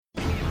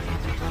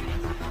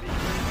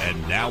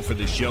Now for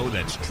the show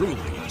that's truly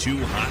too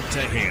hot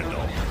to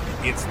handle.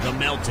 It's The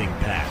Melting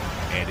Pat,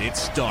 and it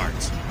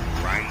starts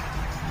right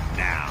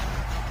now.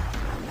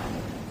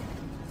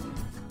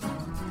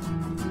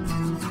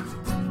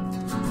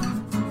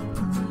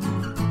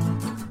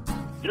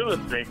 You're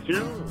listening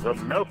to The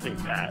Melting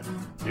Pat.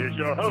 Here's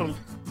your host,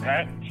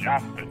 Pat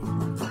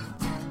Johnson.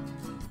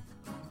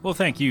 Well,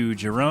 thank you,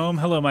 Jerome.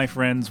 Hello, my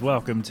friends.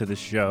 Welcome to the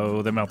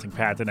show, The Melting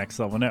Pat, the Next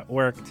Level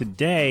Network.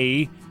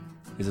 Today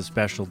is a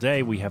special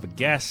day. We have a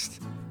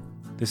guest.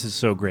 This is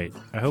so great.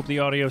 I hope the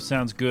audio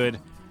sounds good.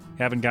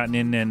 Haven't gotten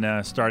in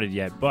and started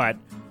yet, but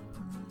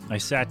I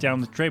sat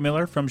down with Trey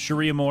Miller from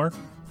Sharia Moore,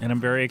 and I'm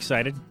very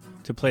excited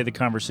to play the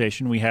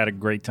conversation. We had a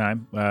great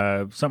time.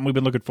 Something we've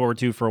been looking forward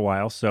to for a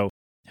while. So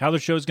how the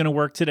show's going to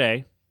work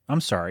today,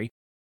 I'm sorry.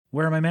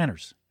 Where are my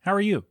manners? How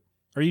are you?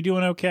 Are you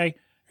doing okay?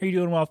 Are you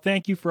doing well?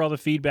 Thank you for all the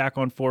feedback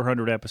on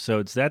 400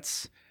 episodes.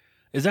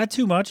 Is that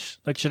too much?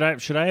 Like, should I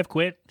have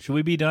quit? Should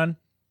we be done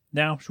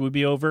now? Should we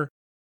be over?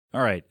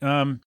 All right.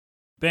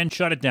 Ben,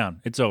 shut it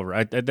down. It's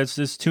over. That's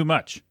just too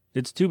much.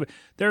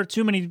 There are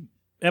too many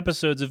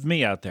episodes of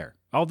me out there.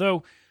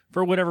 Although,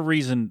 for whatever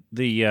reason,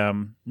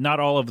 not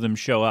all of them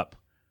show up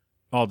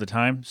all the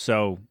time.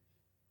 So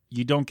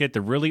you don't get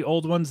the really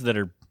old ones that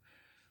are,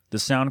 the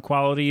sound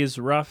quality is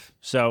rough.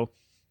 So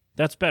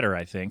that's better,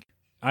 I think.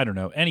 I don't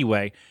know.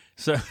 Anyway,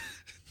 so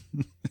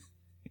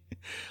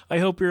I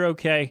hope you're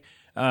okay.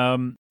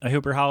 I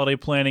hope your holiday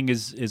planning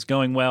is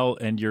going well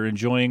and you're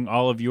enjoying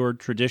all of your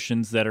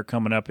traditions that are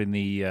coming up in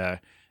the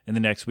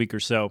next week or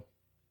so.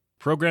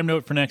 Program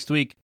note for next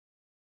week,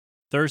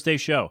 Thursday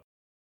show.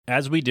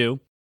 As we do,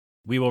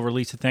 we will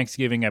release a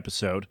Thanksgiving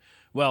episode.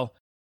 Well,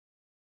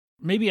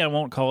 maybe I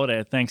won't call it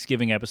a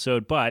Thanksgiving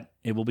episode, but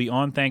it will be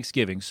on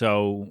Thanksgiving.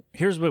 So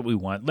here's what we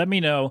want. Let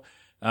me know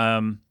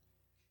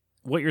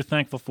what you're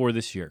thankful for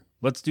this year.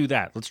 Let's do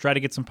that. Let's try to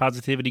get some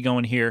positivity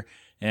going here.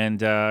 And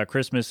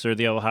Christmas or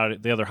the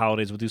other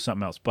holidays, we'll do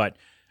something else. But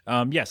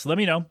yes, let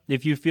me know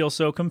if you feel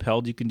so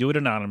compelled. You can do it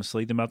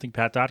anonymously,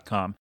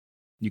 themeltingpat.com.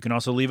 You can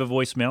also leave a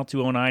voicemail,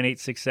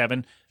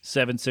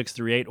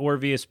 209-867-7638, or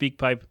via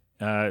SpeakPipe,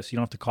 so you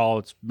don't have to call.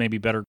 It's maybe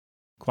better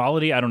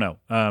quality. I don't know.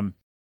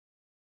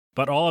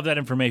 But all of that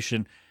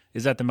information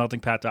is at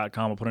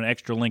themeltingpat.com. I'll put an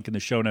extra link in the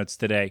show notes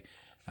today.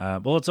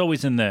 Well, it's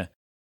always in the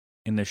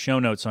show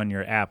notes on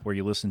your app where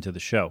you listen to the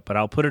show, but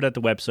I'll put it at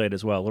the website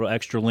as well, a little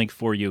extra link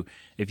for you.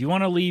 If you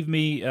want to leave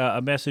me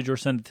a message or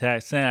send a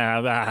text,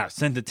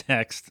 send a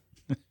text.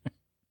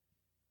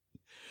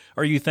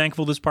 Are you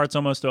thankful this part's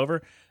almost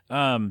over?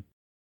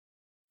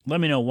 Let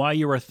me know why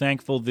you are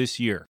thankful this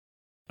year.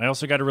 I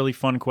also got a really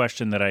fun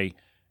question that I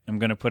am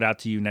going to put out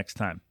to you next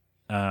time,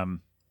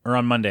 or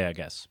on Monday, I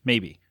guess.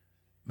 Maybe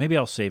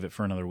I'll save it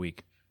for another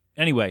week.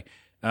 Anyway,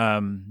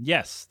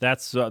 yes,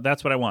 that's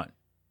what I want.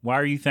 Why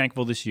are you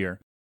thankful this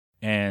year?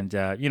 And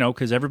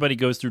because everybody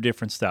goes through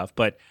different stuff.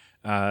 But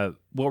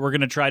what we're going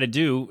to try to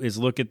do is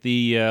look at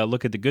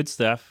the good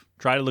stuff.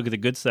 Try to look at the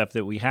good stuff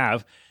that we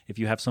have. If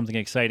you have something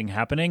exciting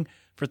happening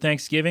for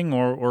Thanksgiving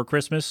or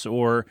Christmas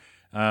or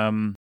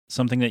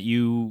something that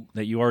you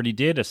already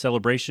did, a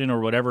celebration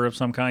or whatever of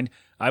some kind,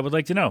 I would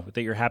like to know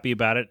that you're happy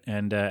about it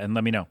and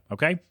let me know.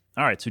 Okay?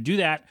 All right. So do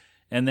that,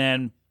 and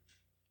then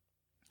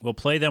we'll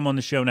play them on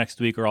the show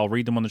next week, or I'll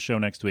read them on the show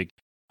next week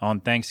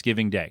on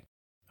Thanksgiving Day.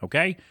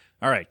 Okay?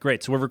 All right,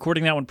 great. So we're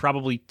recording that one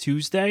probably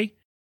Tuesday.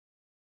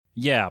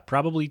 Yeah,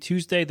 probably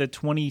Tuesday the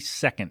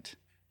 22nd.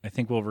 I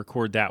think we'll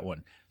record that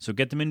one. So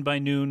get them in by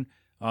noon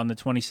on the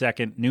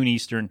 22nd, noon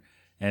Eastern,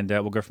 and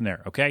we'll go from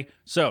there. Okay?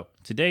 So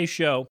today's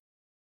show,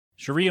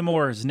 Sharia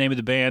Moore is the name of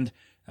the band.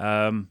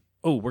 We're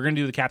going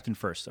to do the captain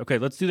first. Okay,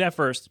 let's do that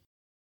first.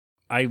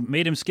 I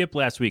made him skip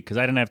last week because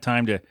I didn't have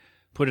time to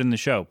put it in the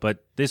show,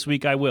 but this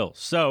week I will.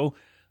 So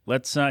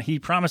let's. He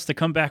promised to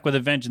come back with a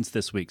vengeance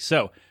this week.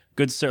 So,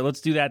 good sir, let's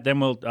do that.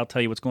 Then I'll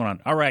tell you what's going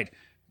on. All right,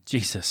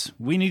 Jesus,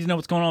 we need to know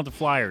what's going on with the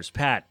Flyers,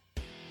 Pat.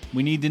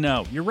 We need to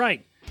know. You're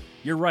right.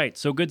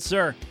 So, good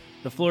sir,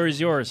 the floor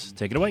is yours.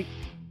 Take it away.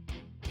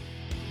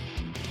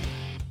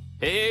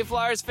 Hey,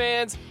 Flyers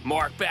fans,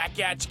 Mark back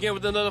at you again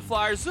with another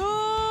Flyers update.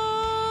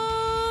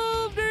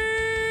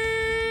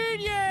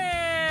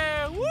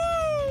 Yeah,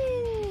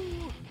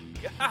 woo!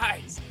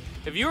 Guys,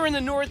 if you're in the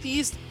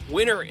Northeast,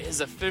 winter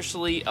is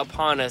officially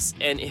upon us,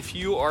 and if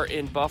you are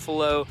in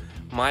Buffalo,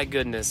 my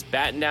goodness,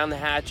 batten down the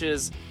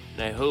hatches,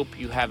 and I hope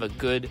you have a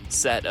good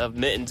set of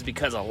mittens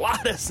because a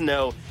lot of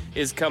snow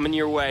is coming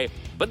your way.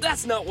 But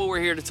that's not what we're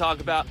here to talk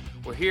about.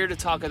 We're here to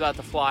talk about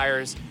the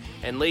Flyers,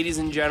 and ladies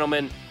and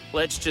gentlemen,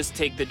 let's just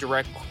take the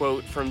direct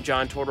quote from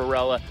John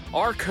Tortorella,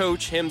 our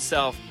coach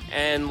himself,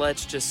 and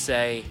let's just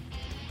say,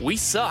 we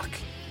suck.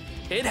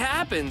 It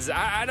happens.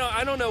 I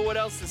don't know what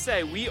else to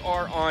say. We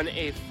are on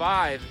a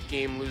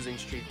 5-game losing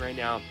streak right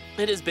now.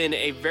 It has been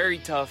a very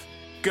tough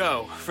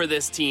go for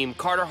this team.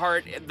 Carter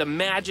Hart, the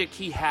magic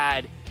he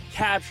had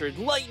captured,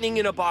 lightning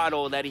in a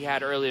bottle that he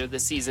had earlier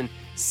this season,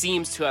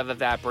 seems to have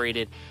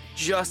evaporated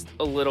just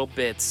a little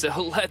bit.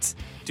 So let's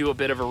do a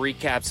bit of a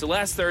recap. So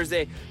last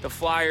Thursday, the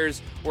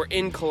Flyers were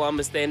in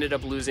Columbus. They ended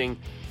up losing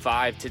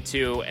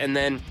 5-2. And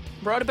then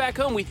brought it back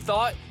home. We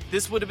thought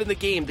this would have been the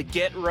game, the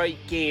get-right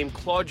game.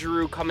 Claude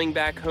Giroux coming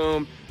back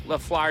home. The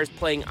Flyers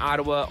playing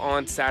Ottawa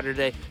on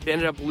Saturday. They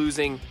ended up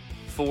losing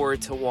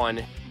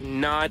 4-1.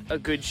 Not a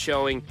good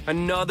showing.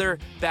 Another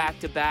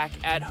back-to-back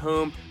at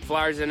home.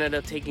 Flyers ended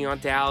up taking on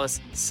Dallas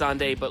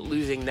Sunday, but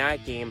losing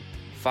that game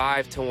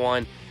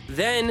 5-1.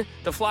 Then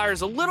the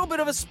Flyers, a little bit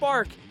of a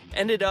spark,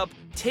 ended up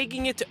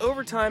taking it to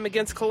overtime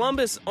against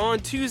Columbus on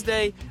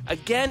Tuesday,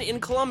 again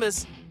in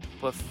Columbus,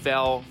 but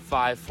fell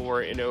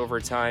 5-4 in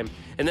overtime.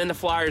 And then the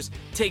Flyers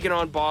taking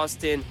on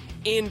Boston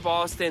in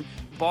Boston.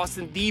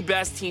 Boston, the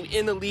best team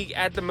in the league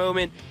at the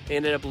moment. They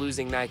ended up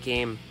losing that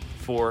game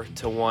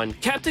 4-1.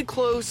 Kept it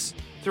close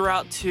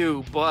throughout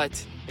two,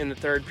 but in the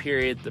third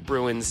period, the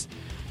Bruins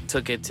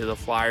took it to the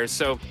Flyers.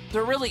 So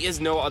there really is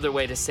no other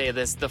way to say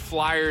this. The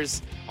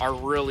Flyers are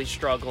really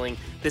struggling.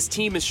 This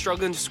team is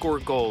struggling to score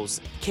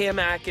goals. Cam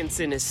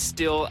Atkinson is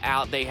still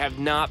out. They have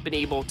not been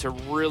able to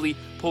really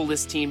pull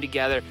this team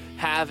together,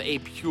 have a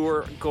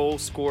pure goal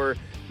scorer.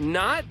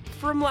 Not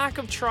from lack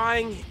of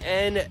trying,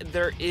 and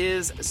there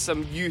is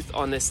some youth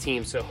on this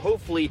team. So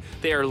hopefully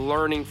they are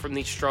learning from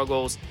these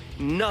struggles.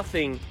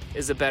 Nothing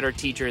is a better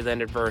teacher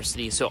than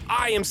adversity. So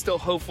I am still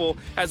hopeful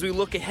as we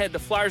look ahead. The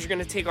Flyers are going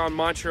to take on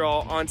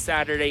Montreal on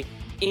Saturday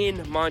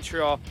in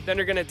Montreal. Then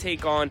they're going to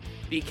take on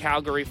the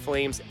Calgary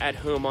Flames at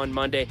home on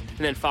Monday, and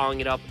then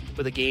following it up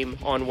with a game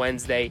on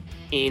Wednesday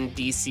in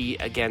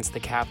DC against the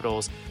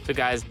Capitals. So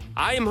guys,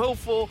 I am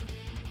hopeful.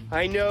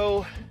 I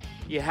know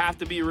you have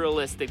to be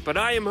realistic, but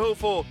I am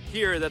hopeful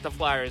here that the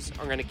Flyers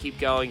are going to keep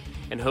going,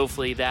 and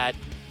hopefully that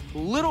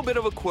little bit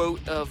of a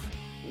quote of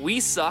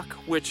 "we suck,"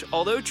 which,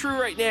 although true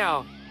right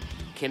now,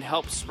 can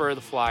help spur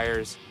the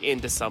Flyers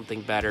into something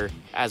better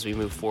as we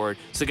move forward.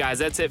 So guys,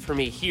 that's it for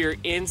me here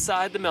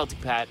inside the Melting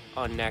Pat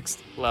on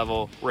Next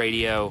Level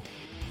Radio.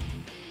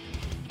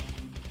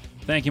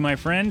 Thank you, my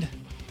friend.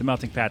 The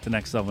Melting Pat, the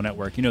Next Level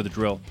Network. You know the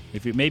drill.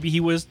 Maybe he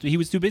was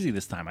too busy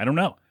this time. I don't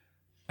know.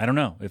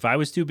 If I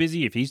was too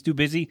busy, if he's too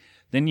busy,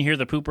 then you hear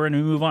the pooper and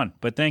we move on.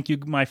 But thank you,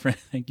 my friend.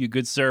 Thank you,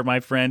 good sir, my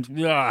friend.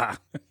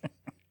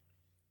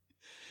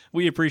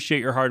 We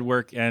appreciate your hard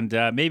work, and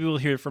maybe we'll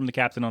hear from the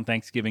captain on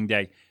Thanksgiving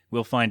Day.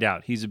 We'll find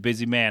out. He's a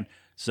busy man,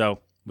 so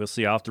we'll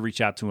see. I'll have to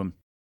reach out to him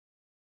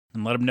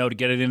and let him know to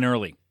get it in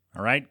early.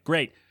 All right?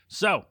 Great.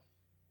 So,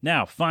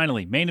 now,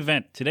 finally, main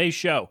event, today's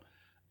show.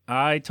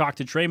 I talked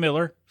to Trey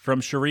Miller from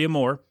Sharia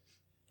Moore,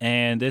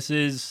 and this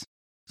is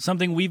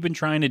something we've been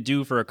trying to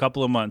do for a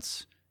couple of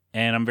months,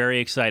 and I'm very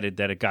excited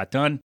that it got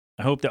done.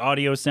 I hope the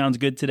audio sounds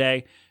good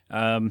today.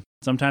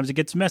 Sometimes it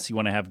gets messy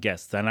when I have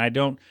guests, and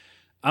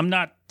I'm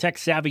not tech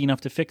savvy enough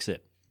to fix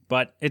it,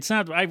 but it's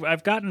not.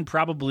 I've gotten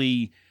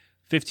probably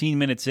 15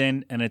 minutes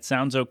in, and it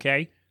sounds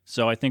okay,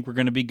 so I think we're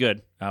going to be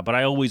good. But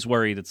I always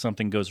worry that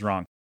something goes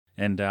wrong,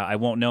 and I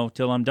won't know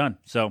till I'm done.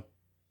 So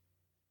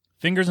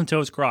fingers and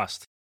toes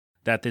crossed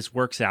that this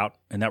works out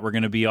and that we're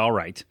going to be all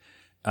right.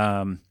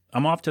 I'm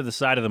off to the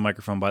side of the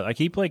microphone, but I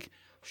keep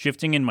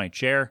shifting in my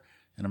chair,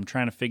 and I'm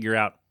trying to figure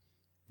out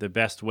the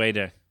best way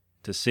to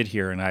sit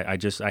here. And I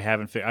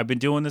haven't. I've been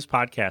doing this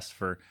podcast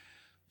for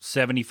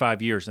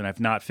 75 years, and I've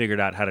not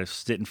figured out how to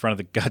sit in front of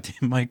the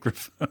goddamn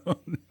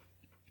microphone.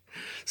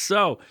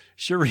 So,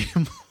 Sharia,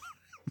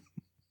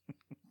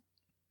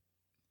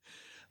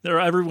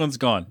 everyone's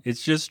gone.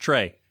 It's just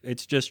Trey.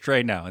 It's just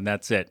Trey now, and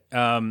that's it.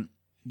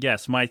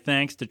 Yes, my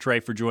thanks to Trey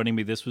for joining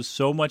me. This was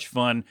so much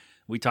fun.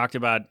 We talked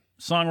about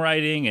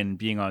songwriting and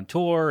being on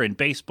tour and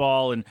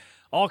baseball and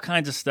all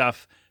kinds of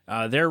stuff.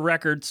 Their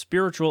record,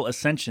 Spiritual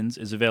Ascensions,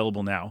 is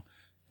available now.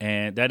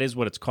 And that is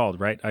what it's called,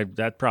 right?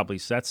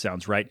 That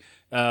sounds right.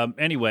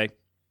 Anyway,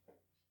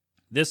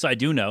 this I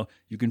do know.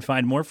 You can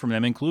find more from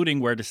them, including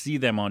where to see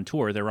them on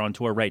tour. They're on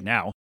tour right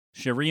now.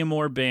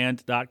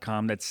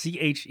 ShariaMooreBand.com. That's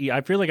C-H-E.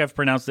 I feel like I've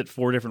pronounced it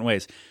 4 different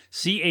ways.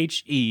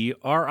 CHERIEAMOUR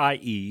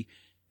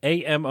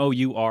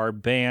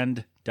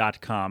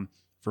band.com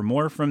for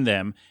more from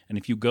them. And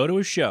if you go to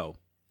a show,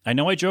 I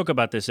know I joke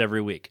about this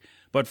every week,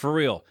 but for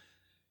real,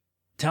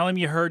 tell him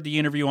you heard the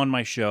interview on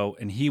my show,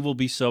 and he will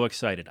be so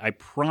excited. I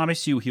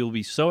promise you he'll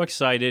be so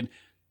excited.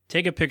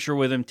 Take a picture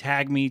with him,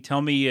 tag me,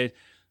 tell me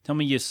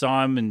you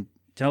saw him, and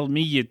tell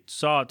me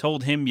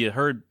told him you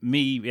heard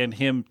me and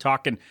him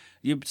talking.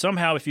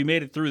 Somehow, if you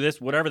made it through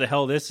this, whatever the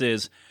hell this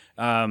is,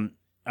 I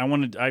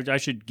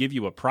should give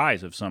you a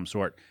prize of some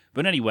sort.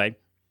 But anyway,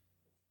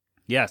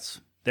 yes,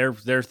 their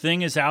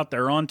thing is out.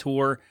 They're on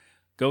tour.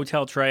 Go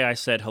tell Trey I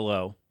said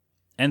hello.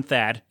 And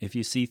Thad, if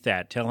you see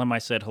Thad, tell him I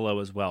said hello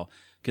as well,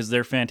 because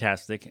they're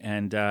fantastic,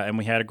 and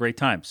we had a great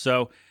time.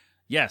 So,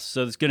 yes,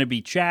 so there's going to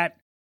be chat,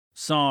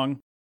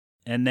 song,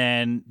 and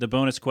then the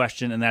bonus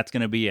question, and that's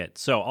going to be it.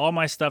 So all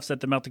my stuff's at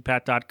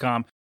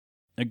themeltingpat.com.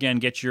 Again,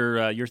 get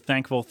your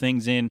thankful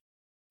things in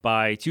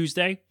by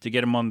Tuesday to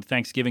get them on the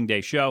Thanksgiving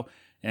Day show,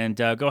 and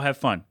go have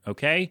fun,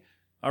 okay?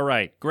 All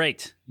right,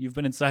 great. You've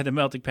been inside the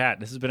Melting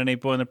Pat. This has been an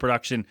 8 in the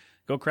production.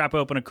 Go crap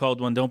open a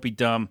cold one. Don't be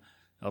dumb.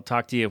 I'll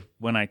talk to you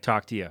when I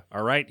talk to you.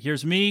 All right,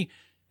 here's me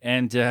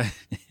and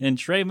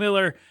Trey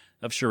Miller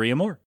of Sharia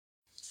Moore.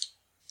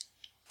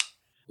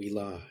 We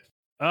live.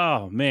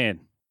 Oh,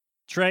 man.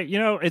 Trey,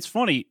 it's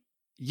funny.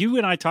 You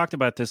and I talked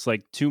about this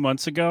like 2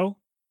 months ago,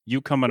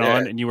 you coming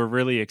on, and you were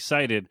really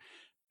excited.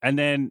 And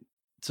then,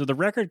 so the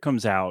record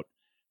comes out,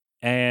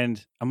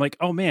 and I'm like,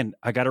 oh man,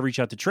 I got to reach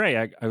out to Trey.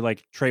 I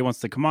like, Trey wants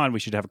to come on. We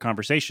should have a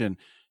conversation.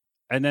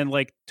 And then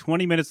like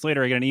 20 minutes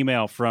later, I get an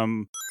email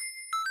from,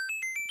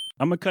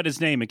 I'm going to cut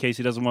his name in case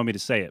he doesn't want me to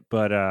say it.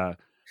 But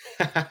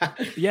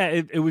yeah,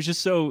 it was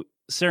just so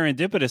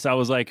serendipitous. I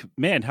was like,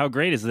 man, how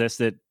great is this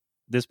that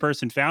this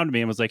person found me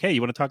and was like, hey,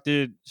 you want to talk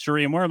to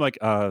Sharia more? I'm like,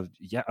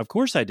 yeah, of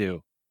course I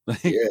do.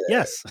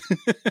 Yes.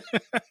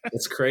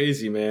 It's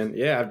crazy, man.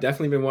 Yeah, I've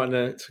definitely been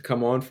wanting to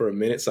come on for a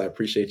minute, so I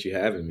appreciate you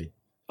having me.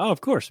 Oh,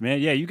 of course,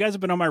 man. Yeah, you guys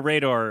have been on my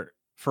radar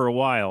for a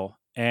while,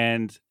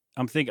 and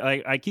I'm thinking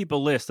I keep a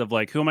list of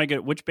like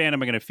which band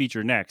am I going to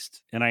feature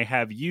next, and I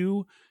have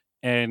you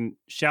and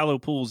Shallow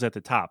Pools at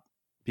the top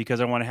because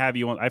I want to have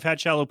you on. I've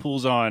had Shallow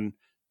Pools on.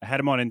 I had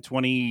them on in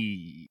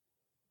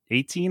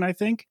 2018, I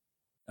think,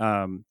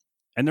 and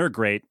they're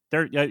great.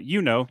 They're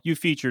you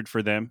featured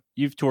for them.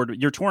 You've toured.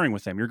 You're touring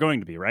with them. You're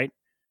going to be, right?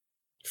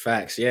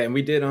 Facts, yeah, and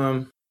we did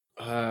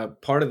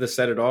part of the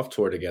Set It Off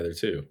tour together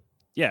too.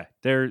 Yeah,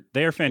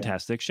 they are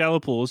fantastic.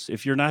 Shallow Pools.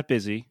 If you're not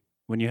busy,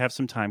 when you have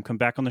some time, come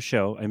back on the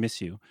show. I miss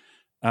you.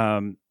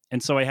 And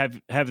so I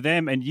have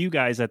them and you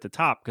guys at the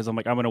top because I'm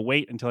like, I'm going to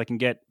wait until I can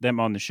get them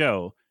on the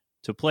show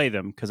to play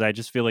them because I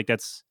just feel like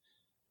that's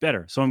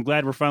better. So I'm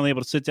glad we're finally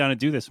able to sit down and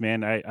do this,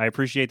 man. I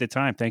appreciate the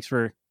time. Thanks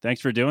for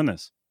doing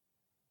this.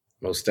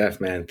 Most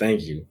def, man.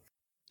 Thank you.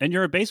 And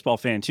you're a baseball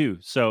fan too,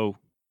 so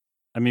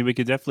I mean, we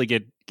could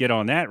definitely get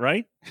on that,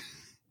 right?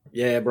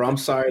 Yeah, bro. I'm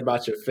sorry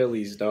about your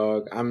Phillies,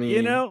 dog. I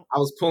mean, I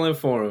was pulling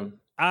for them.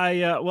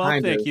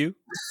 Thank you.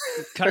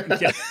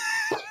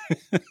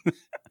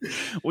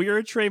 Well, you're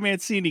a Trey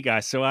Mancini guy,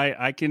 so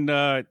I can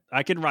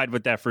ride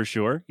with that for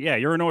sure. Yeah,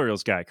 you're an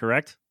Orioles guy,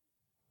 correct?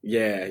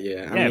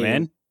 Yeah. I mean,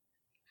 man.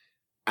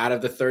 Out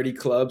of the 30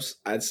 clubs,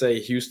 I'd say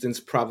Houston's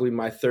probably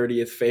my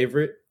 30th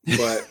favorite,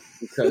 but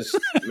because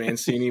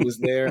Mancini was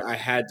there, I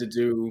had to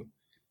do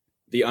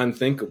the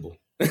unthinkable.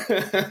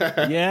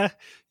 Yeah.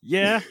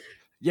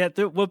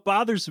 What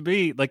bothers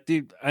me,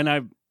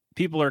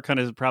 people are kind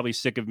of probably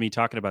sick of me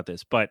talking about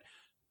this, but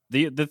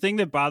the thing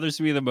that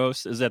bothers me the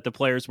most is that the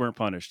players weren't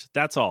punished.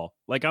 That's all.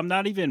 Like, I'm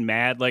not even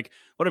mad. Like,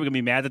 what am I gonna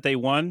be mad that they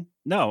won?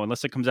 No,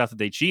 unless it comes out that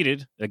they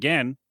cheated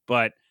again.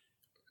 But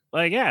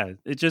like, yeah,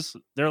 it just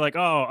they're like,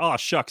 oh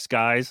shucks,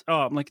 guys.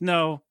 Oh, I'm like,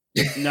 no,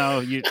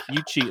 you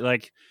cheat.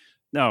 Like,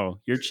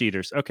 no, you're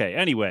cheaters. Okay.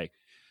 Anyway,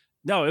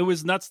 no, it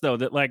was nuts though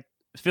that like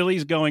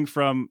Philly's going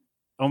from,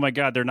 oh my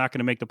God, they're not going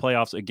to make the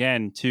playoffs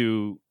again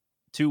to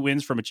 2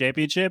 wins from a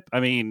championship. I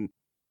mean,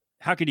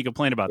 how could you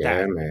complain about that?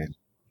 Yeah, man.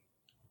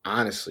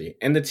 Honestly.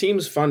 And the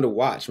team's fun to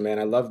watch, man.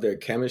 I love their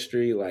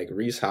chemistry. Like,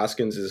 Rhys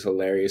Hoskins is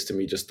hilarious to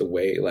me, just the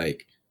way,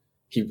 like,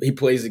 he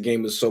plays the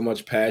game with so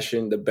much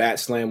passion. The bat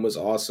slam was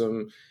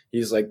awesome.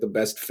 He's like the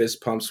best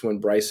fist pumps when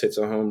Bryce hits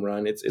a home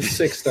run. It's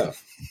sick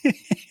stuff.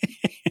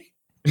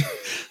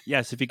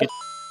 Yes, if you could,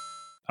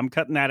 I'm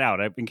cutting that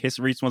out in case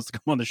Rhys wants to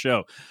come on the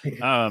show.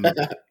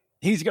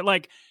 He's got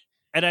like,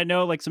 and I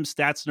know like some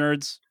stats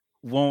nerds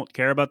won't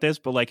care about this,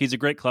 but like he's a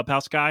great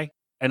clubhouse guy.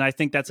 And I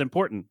think that's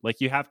important. Like,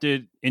 you have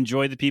to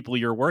enjoy the people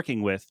you're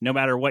working with no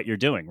matter what you're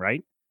doing,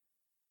 right?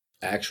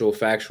 Actual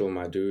factual,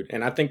 my dude.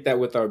 And I think that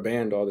with our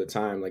band all the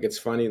time. Like, it's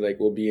funny, like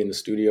we'll be in the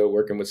studio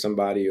working with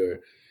somebody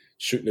or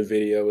shooting a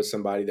video with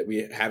somebody that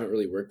we haven't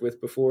really worked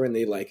with before. And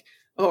they like,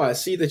 oh, I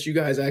see that you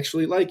guys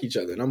actually like each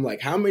other. And I'm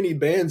like, how many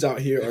bands out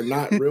here are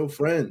not real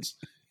friends?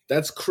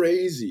 That's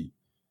crazy.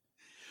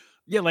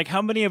 Yeah, like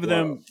how many of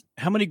them,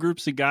 how many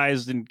groups of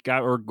guys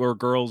or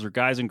girls or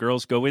guys and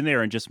girls go in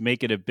there and just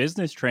make it a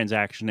business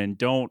transaction and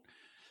don't,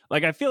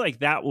 like, I feel like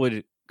that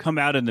would come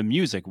out in the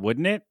music,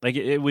 wouldn't it? Like,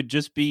 it would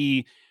just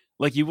be,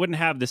 like, you wouldn't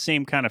have the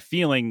same kind of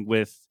feeling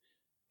with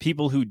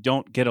people who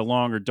don't get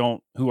along or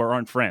who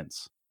aren't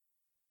friends.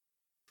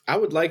 I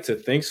would like to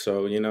think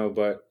so,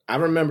 but I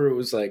remember it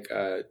was like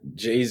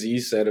Jay-Z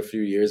said a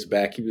few years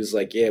back, he was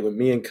like, yeah, when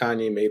me and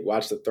Kanye made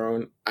Watch the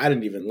Throne, I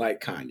didn't even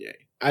like Kanye.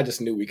 I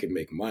just knew we could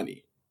make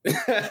money.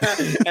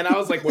 And I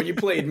was like, well, you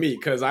played me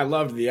because I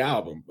loved the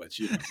album, but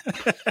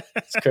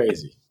it's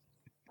crazy.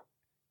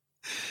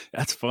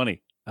 That's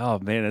funny. Oh,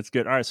 man, that's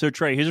good. All right, so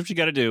Trey, here's what you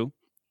got to do.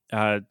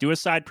 Do a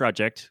side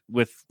project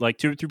with like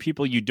 2 or 3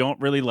 people you don't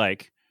really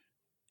like,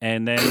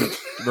 and then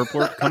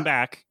come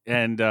back,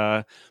 and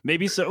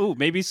maybe some,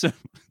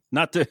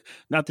 not to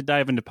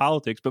dive into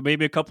politics, but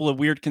maybe a couple of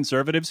weird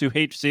conservatives who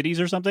hate cities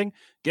or something.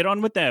 Get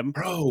on with them,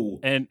 bro.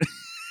 And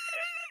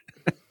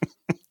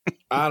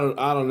I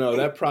don't know.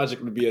 That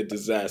project would be a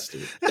disaster.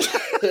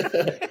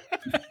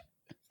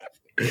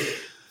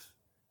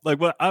 Like,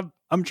 what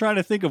I'm trying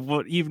to think of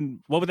what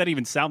would that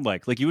even sound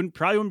like? Like, you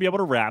probably wouldn't be able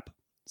to rap,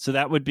 so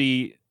that would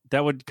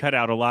cut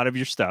out a lot of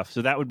your stuff.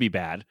 So that would be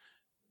bad.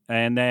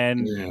 And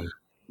then,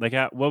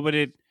 what would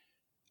it?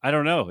 I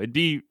don't know. It'd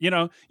be,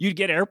 you'd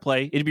get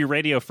airplay. It'd be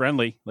radio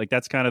friendly. Like,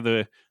 that's kind of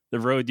the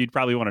road you'd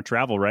probably want to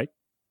travel, right?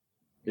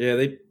 Yeah,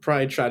 they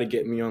probably try to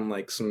get me on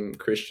like some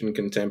Christian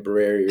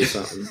contemporary or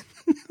something.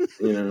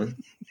 You know.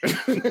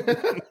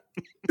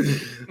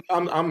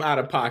 I'm out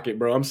of pocket,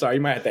 bro. I'm sorry.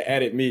 You might have to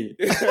edit me.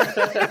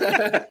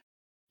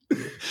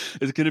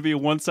 It's going to be a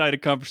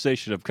one-sided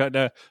conversation of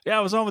cutting. Yeah,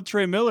 I was on with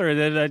Trey Miller,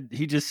 and then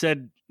he just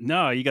said,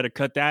 "No, you got to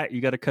cut that.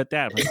 You got to cut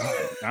that." I'm like,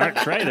 all right,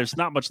 Trey. There's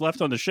not much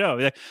left on the show.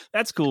 Yeah,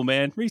 that's cool,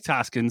 man. Reese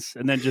Hoskins,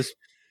 and then just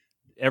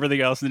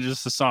everything else, and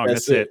just a song.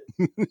 That's it.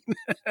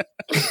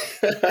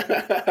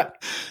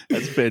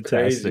 That's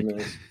fantastic.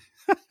 Crazy,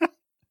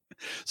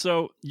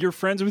 So you're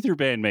friends with your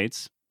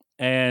bandmates,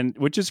 and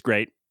which is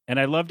great. And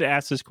I love to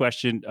ask this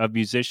question of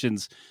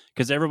musicians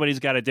because everybody's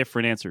got a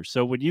different answer.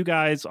 So when you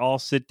guys all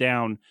sit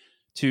down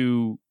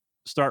to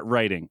start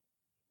writing,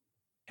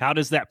 how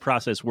does that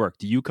process work?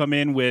 Do you come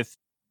in with,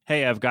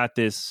 hey, I've got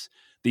these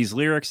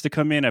lyrics to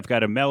come in, I've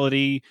got a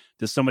melody?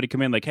 Does somebody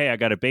come in like, hey, I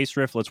got a bass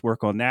riff, let's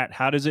work on that?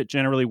 How does it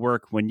generally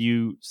work when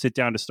you sit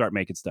down to start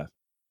making stuff?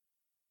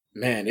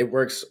 Man, it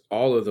works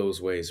all of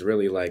those ways,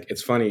 really. Like,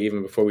 it's funny,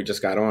 even before we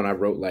just got on, I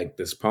wrote like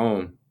this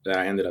poem that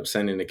I ended up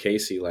sending to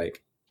Casey.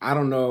 Like, I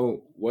don't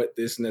know what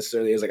this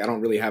necessarily is. Like, I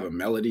don't really have a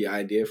melody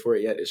idea for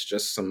it yet. It's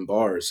just some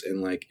bars.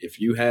 And like, if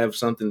you have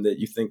something that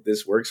you think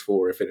this works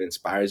for, if it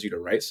inspires you to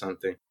write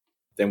something,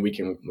 then we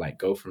can like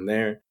go from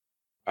there.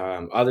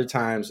 Other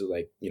times,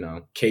 like, you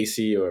know,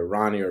 Casey or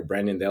Ronnie or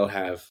Brendan, they'll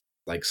have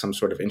like some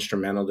sort of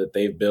instrumental that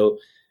they've built,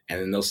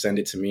 and then they'll send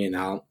it to me and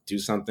I'll do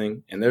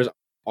something. And there's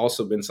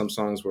also been some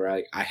songs where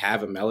I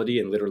have a melody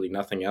and literally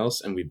nothing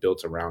else, and we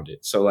built around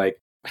it. So like,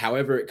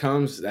 however it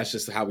comes, that's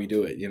just how we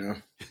do it, you know?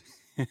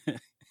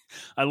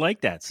 I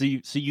like that. So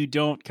you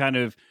don't kind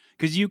of,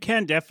 because you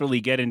can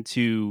definitely get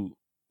into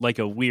like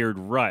a weird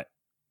rut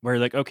where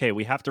like, okay,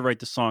 we have to write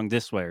the song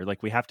this way, or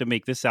like we have to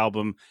make this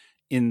album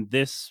in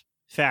this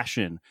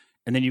fashion.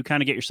 And then you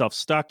kind of get yourself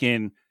stuck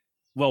in,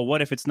 well,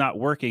 what if it's not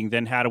working?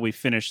 Then how do we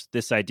finish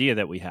this idea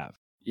that we have?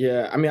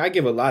 Yeah. I mean, I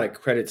give a lot of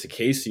credit to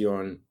Casey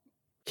on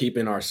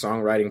keeping our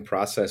songwriting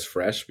process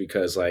fresh,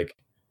 because like,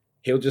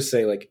 he'll just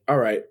say like, all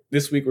right,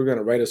 this week we're going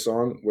to write a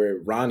song where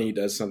Ronnie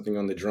does something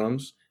on the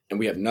drums and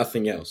we have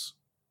nothing else.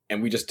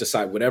 And we just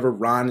decide whatever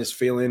Ron is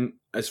feeling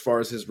as far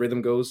as his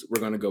rhythm goes, we're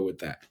going to go with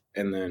that.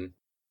 And then,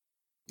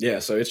 yeah,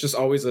 so it's just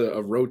always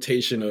a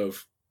rotation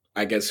of,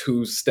 I guess,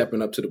 who's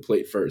stepping up to the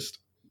plate first.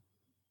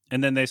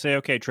 And then they say,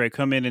 okay, Trey,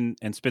 come in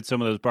and spit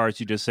some of those bars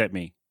you just sent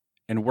me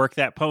and work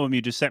that poem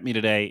you just sent me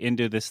today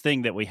into this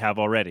thing that we have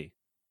already.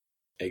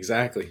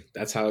 Exactly.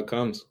 That's how it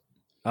comes.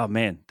 Oh,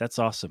 man, that's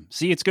awesome.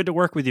 See, it's good to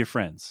work with your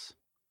friends.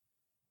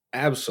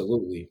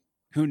 Absolutely.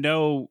 Who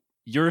know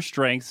your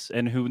strengths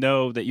and who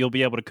know that you'll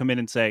be able to come in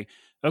and say,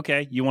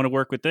 okay, you want to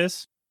work with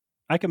this?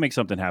 I can make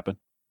something happen.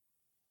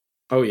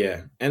 Oh,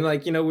 yeah. And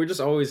like, you know, we're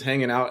just always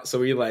hanging out. So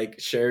we like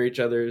share each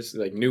other's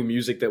like new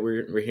music that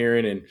we're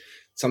hearing. And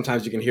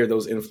sometimes you can hear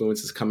those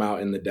influences come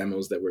out in the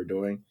demos that we're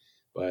doing.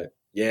 But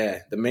yeah,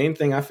 the main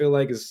thing I feel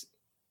like is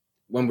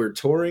when we're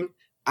touring,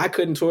 I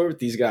couldn't tour with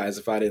these guys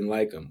if I didn't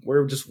like them.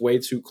 We're just way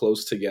too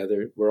close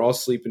together. We're all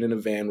sleeping in a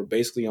van. We're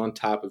basically on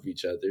top of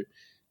each other.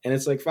 And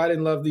it's like, if I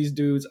didn't love these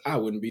dudes, I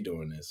wouldn't be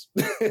doing this.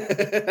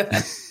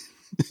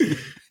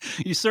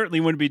 You certainly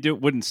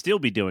wouldn't still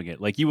be doing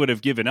it. Like you would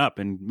have given up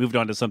and moved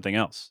on to something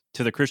else,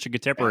 to the Christian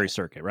contemporary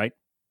circuit, right?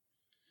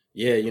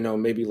 Yeah, you know,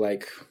 maybe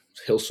like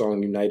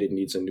Hillsong United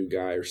needs a new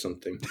guy or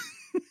something.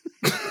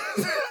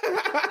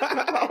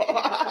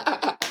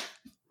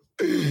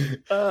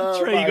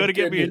 Trey, you got to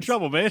get me in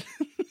trouble, man.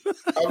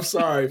 I'm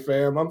sorry,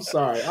 fam. I'm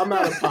sorry. I'm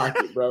out of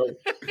pocket, bro.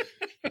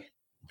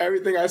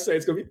 Everything I say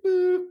is going to be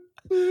boop,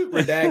 boop,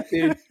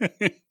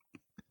 redacted.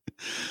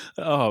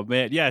 Oh,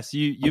 man. Yes,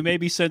 you may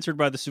be censored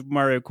by the Super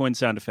Mario coin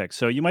sound effects,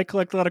 so you might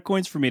collect a lot of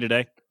coins for me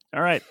today.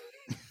 All right.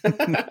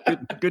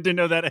 Good to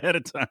know that ahead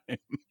of time.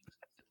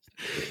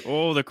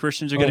 Oh, the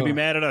Christians are going to be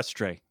mad at us,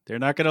 Trey. They're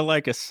not going to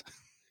like us.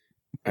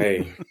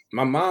 Hey,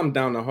 my mom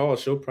down the hall,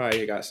 she'll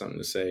probably got something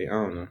to say. I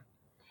don't know.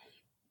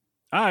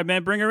 All right,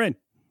 man, bring her in.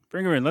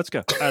 Bring her in. Let's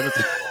go. All right,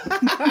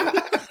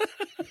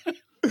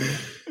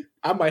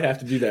 I might have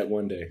to do that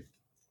one day.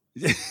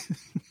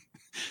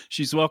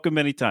 She's welcome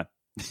anytime.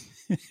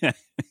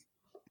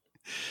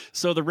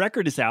 So the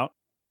record is out,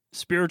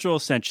 Spiritual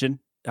Ascension.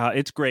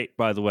 It's great,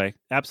 by the way.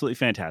 Absolutely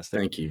fantastic.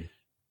 Thank you.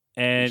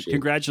 And Appreciate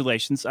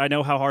congratulations. I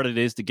know how hard it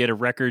is to get a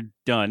record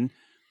done.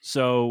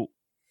 So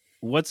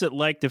what's it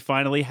like to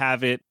finally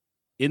have it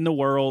in the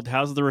world?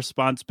 How's the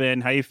response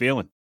been? How you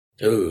feeling?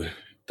 Ooh,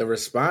 the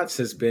response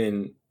has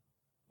been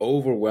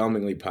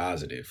overwhelmingly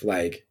positive.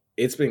 Like,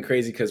 it's been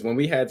crazy because when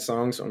we had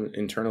songs on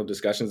internal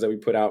discussions that we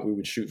put out, we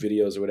would shoot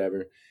videos or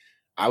whatever.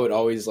 I would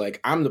always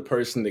I'm the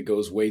person that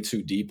goes way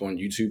too deep on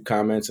YouTube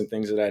comments and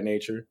things of that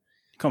nature.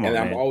 Come on,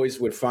 and man. I always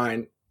would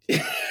find,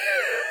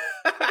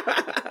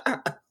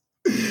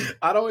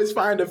 I'd always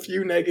find a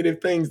few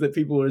negative things that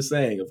people were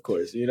saying, of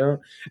course, you know,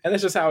 and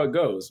that's just how it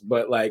goes.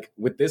 But like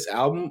with this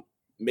album,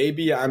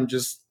 maybe I'm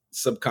just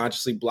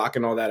subconsciously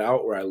blocking all that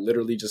out, where I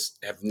literally just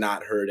have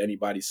not heard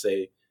anybody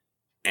say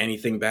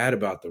anything bad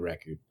about the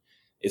record.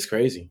 It's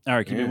crazy. All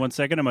right, give me 1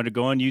 second. I'm going to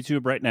go on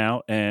YouTube right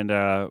now, and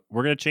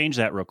we're going to change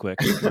that real quick.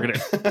 We're gonna...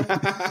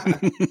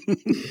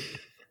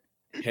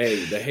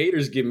 Hey, the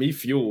haters give me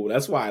fuel.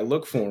 That's why I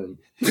look for them.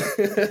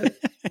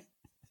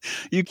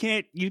 You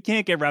can't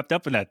get wrapped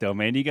up in that though,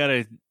 man. You got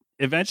to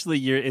eventually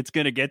it's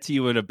going to get to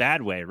you in a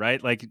bad way,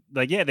 right? Like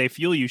yeah, they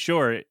fuel you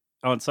sure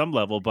on some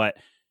level, but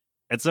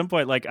at some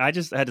point, like I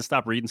just had to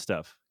stop reading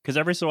stuff because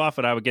every so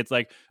often I would get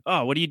like,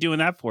 "Oh, what are you doing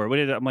that for?"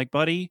 I'm like,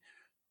 "Buddy,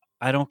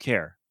 I don't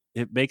care.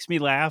 It makes me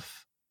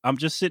laugh. I'm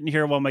just sitting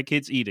here while my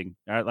kid's eating.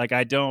 Like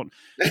I don't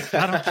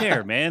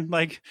care, man.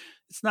 Like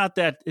it's not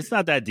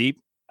that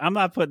deep. I'm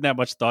not putting that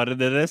much thought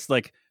into this.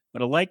 Like,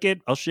 I'm gonna like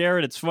it. I'll share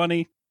it. It's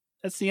funny.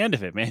 That's the end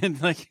of it, man.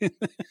 Like,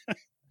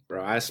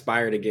 bro, I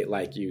aspire to get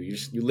like you.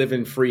 You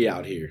living free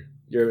out here.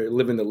 You're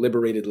living the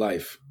liberated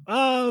life.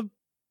 Yeah,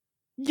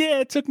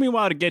 it took me a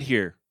while to get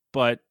here,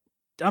 but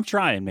I'm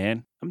trying,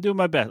 man. I'm doing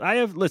my best.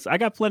 I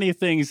got plenty of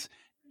things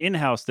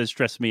in-house that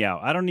stress me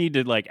out. I don't need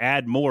to like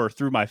add more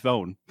through my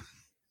phone.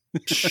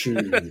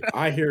 Shoot,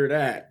 I hear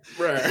that,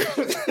 bro.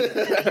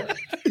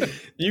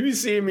 You be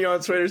seeing me on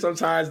Twitter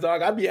sometimes,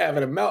 dog. I be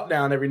having a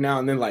meltdown every now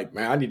and then, like,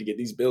 man, I need to get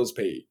these bills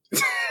paid.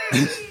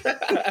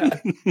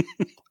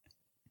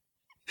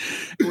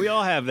 We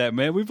all have that,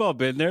 man. We've all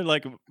been there.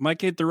 Like, my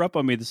kid threw up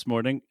on me this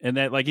morning, and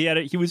that, like,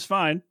 he was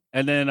fine,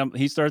 and then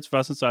he starts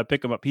fussing, so I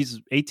pick him up.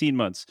 He's 18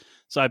 months,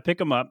 so I pick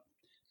him up,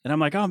 and I'm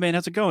like, "Oh man,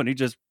 how's it going?" He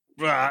just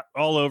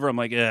all over. I'm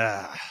like,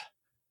 "Yeah,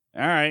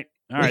 all right."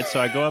 So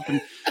I go up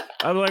and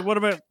I'm like, "What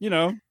about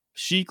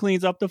She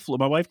cleans up the floor.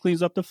 My wife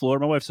cleans up the floor.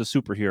 My wife's a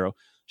superhero.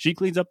 She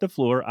cleans up the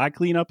floor. I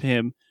clean up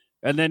him.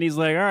 And then he's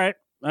like, all right,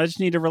 I just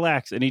need to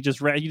relax. And he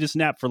just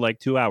napped for like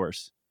 2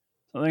 hours.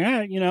 So I'm like, all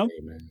right,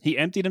 Amen. He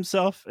emptied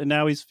himself and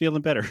now he's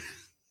feeling better.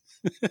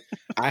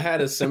 I had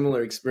a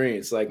similar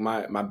experience. Like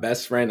my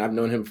best friend, I've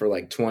known him for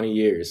like 20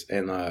 years.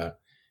 And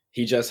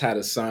he just had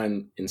a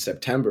son in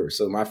September.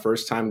 So my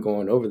first time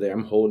going over there,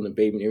 I'm holding the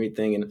baby and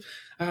everything. And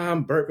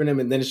I'm burping him.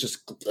 And then it's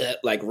just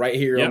like right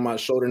here on my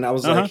shoulder. And I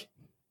was like,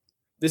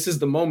 this is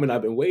the moment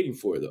I've been waiting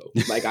for, though.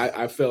 Like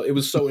I felt it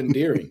was so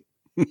endearing,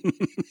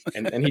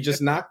 and he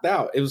just knocked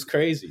out. It was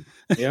crazy.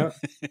 Yeah,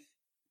 that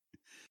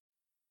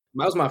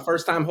was my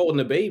first time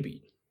holding a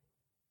baby.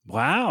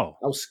 Wow,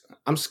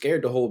 I'm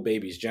scared to hold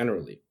babies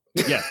generally.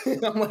 Yeah,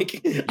 I'm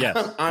like,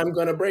 yes, I'm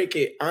gonna break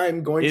it.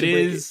 I'm going to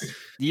break it.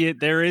 Yeah,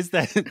 there is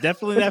that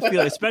definitely that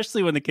feeling,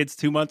 especially when the kid's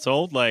 2 months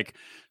old. Like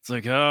it's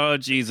like, oh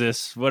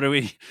Jesus, what are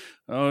we?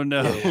 Oh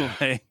no.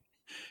 Yeah.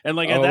 And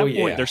like at that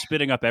point, they're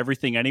spitting up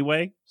everything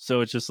anyway.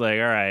 So it's just like,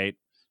 all right,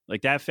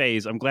 like that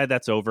phase, I'm glad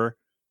that's over.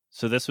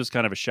 So this was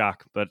kind of a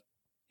shock, but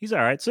he's all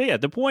right. So yeah,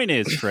 the point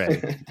is,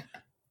 Trey,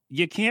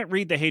 you can't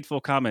read the hateful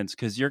comments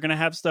because you're going to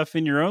have stuff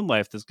in your own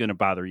life that's going to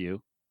bother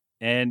you.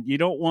 And you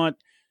don't want,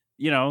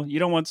 you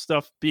don't want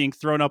stuff being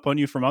thrown up on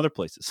you from other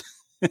places.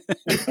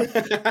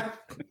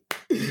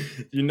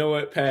 You know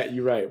what, Pat,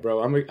 you're right,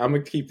 bro. I'm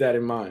going to keep that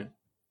in mind.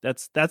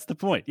 That's the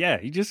point.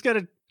 Yeah. You just got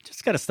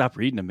to stop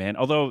reading them, man.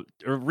 Although,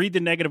 read the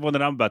negative one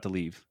that I'm about to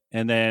leave,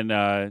 and then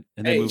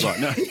move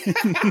on. No.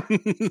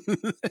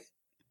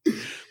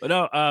 But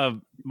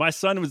no, my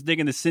son was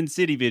digging the Sin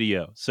City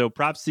video, so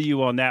props to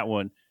you on that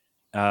one.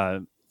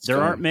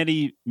 There aren't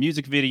many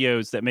music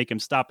videos that make him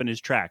stop in his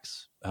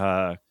tracks.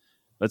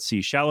 Let's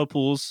see, Shallow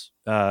Pools,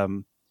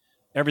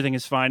 Everything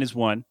Is Fine is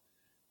one.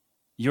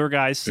 Your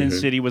guy's Sin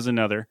City was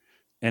another,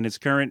 and his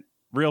current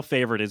real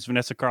favorite is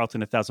Vanessa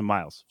Carlton, 1,000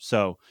 Miles.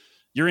 So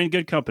you're in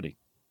good company.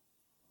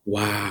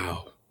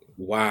 Wow.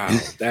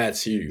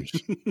 That's huge.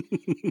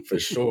 For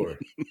sure.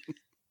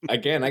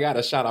 Again, I got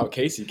to shout out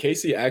Casey.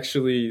 Casey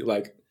actually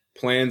like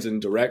plans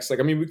and directs. Like,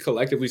 I mean, we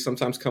collectively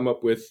sometimes come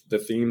up with the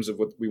themes of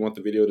what we want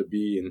the video to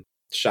be and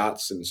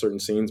shots and certain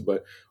scenes.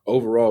 But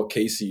overall,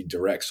 Casey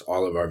directs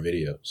all of our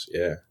videos.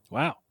 Yeah.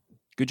 Wow.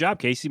 Good job,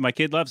 Casey. My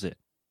kid loves it.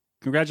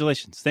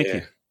 Congratulations. Thank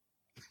you.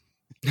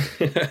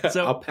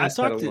 So I'll pass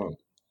that along.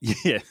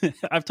 Yeah.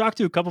 I've talked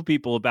to a couple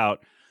people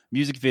about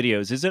music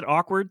videos. Is it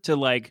awkward to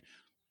like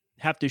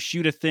have to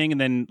shoot a thing and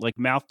then like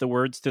mouth the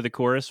words to the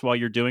chorus while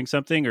you're doing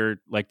something,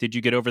 or like did you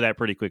get over that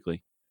pretty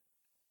quickly?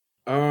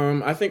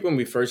 I think when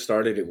we first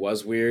started it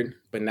was weird,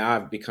 but now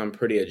I've become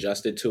pretty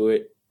adjusted to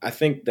it. I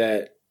think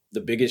that the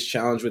biggest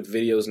challenge with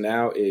videos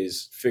now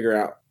is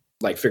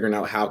figuring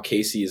out how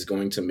Casey is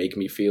going to make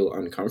me feel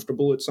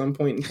uncomfortable at some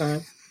point in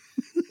time.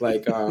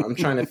 Like I'm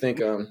trying to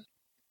think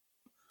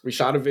we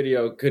shot a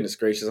video, goodness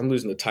gracious, I'm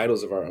losing the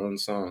titles of our own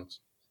songs.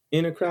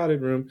 In a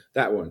Crowded Room,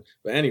 that one.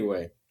 But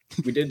anyway,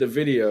 we did the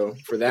video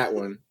for that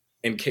one,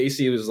 and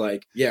Casey was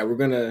like, yeah, we're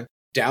going to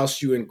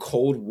douse you in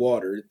cold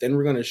water, then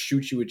we're going to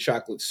shoot you with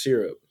chocolate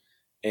syrup.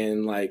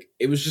 And like,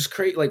 it was just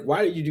crazy. Like,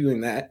 why are you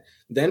doing that?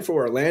 Then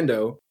for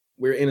Orlando,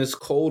 we're in this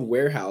cold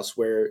warehouse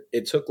where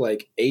it took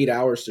like 8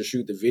 hours to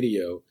shoot the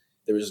video.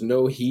 There was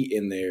no heat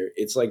in there.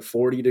 It's like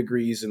 40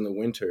 degrees in the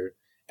winter.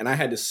 And I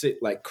had to sit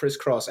like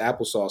crisscross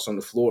applesauce on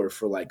the floor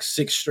for like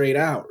 6 straight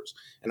hours.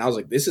 And I was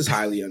like, this is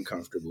highly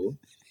uncomfortable.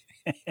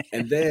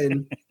 And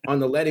then on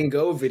the Letting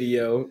Go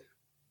video,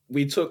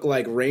 we took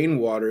like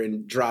rainwater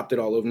and dropped it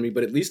all over me,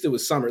 but at least it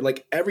was summer.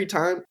 Like every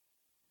time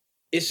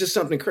it's just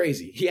something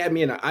crazy. He had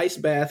me in an ice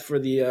bath for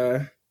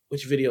the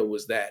which video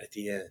was that at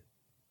the end?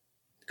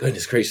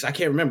 Goodness gracious, I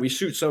can't remember. We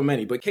shoot so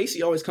many, but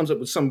Casey always comes up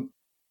with some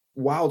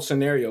wild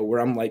scenario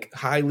where I'm like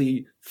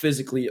highly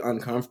physically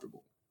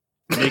uncomfortable.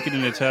 Naked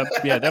in a tub.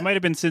 Yeah, that might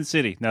have been Sin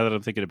City. Now that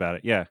I'm thinking about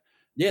it, yeah.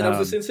 Yeah, that was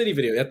the Sin City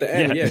video at the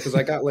end. Yeah, because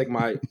I got like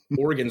my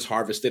organs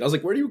harvested. I was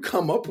like, where do you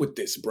come up with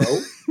this, bro?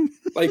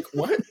 Like,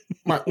 what?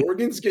 My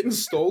organs getting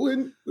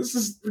stolen? This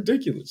is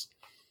ridiculous.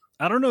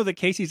 I don't know that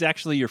Casey's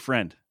actually your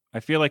friend. I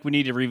feel like we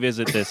need to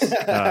revisit this,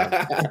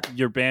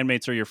 your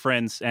bandmates or your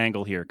friends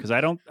angle here, because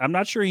I'm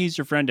not sure he's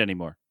your friend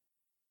anymore.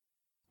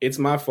 It's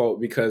my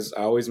fault because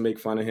I always make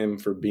fun of him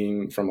for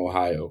being from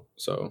Ohio.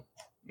 So,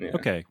 yeah.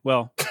 Okay,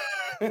 well,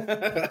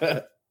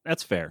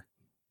 that's fair.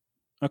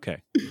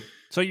 Okay.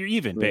 So you're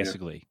even,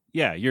 basically.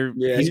 Yeah,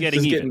 he's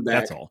getting even. Back.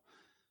 That's all.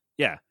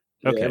 Yeah.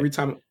 Okay. Yeah,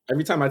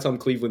 every time I tell him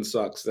Cleveland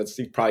sucks,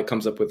 he probably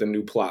comes up with a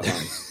new plot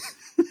line.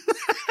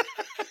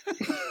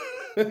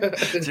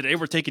 Today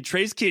we're taking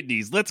Trey's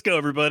kidneys. Let's go,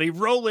 everybody.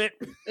 Roll it.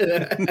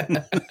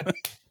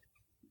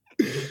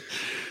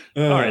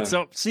 All right.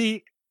 So,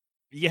 see,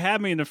 you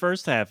had me in the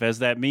first half as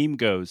that meme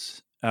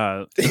goes.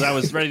 Because I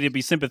was ready to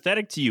be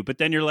sympathetic to you. But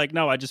then you're like,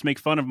 no, I just make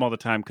fun of him all the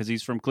time because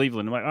he's from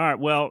Cleveland. I'm like, all right,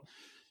 well,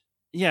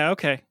 yeah,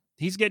 okay.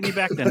 He's getting you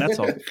back then. That's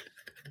all.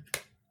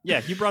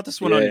 Yeah, you brought this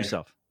one on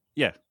yourself.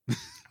 Yeah.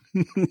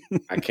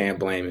 I can't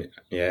blame it.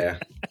 Yeah.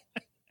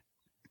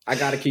 I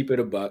got to keep it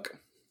a buck.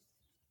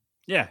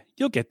 Yeah,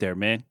 you'll get there,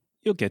 man.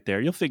 You'll get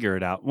there. You'll figure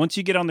it out. Once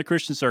you get on the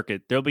Christian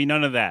circuit, there'll be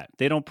none of that.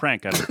 They don't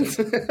prank on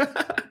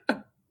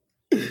it.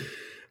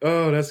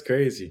 Oh, that's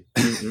crazy.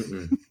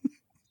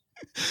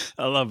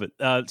 I love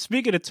it.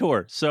 Speaking of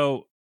tour,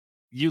 so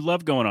you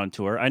love going on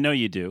tour. I know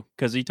you do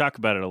because you talk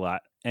about it a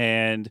lot.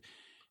 And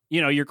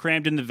you're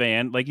crammed in the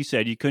van. Like you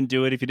said, you couldn't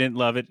do it if you didn't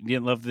love it. You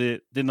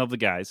didn't love the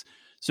guys.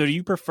 So do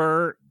you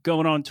prefer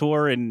going on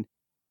tour and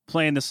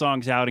playing the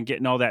songs out and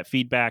getting all that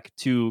feedback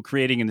to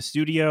creating in the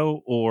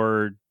studio,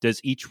 or does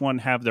each one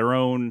have their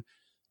own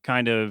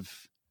kind of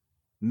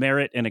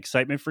merit and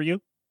excitement for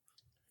you?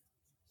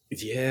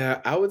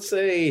 Yeah, I would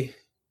say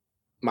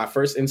my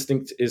first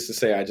instinct is to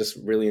say I just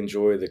really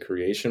enjoy the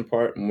creation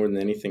part more than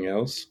anything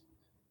else.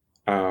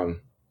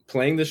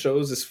 Playing the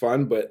shows is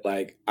fun, but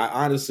like I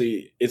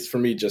honestly, it's for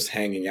me just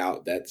hanging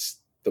out. That's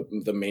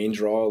the main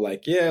draw.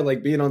 Like, yeah,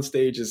 like being on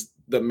stage is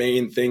the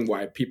main thing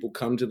why people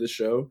come to the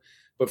show.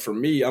 But for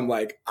me, I'm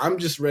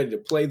just ready to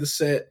play the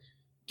set,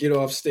 get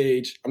off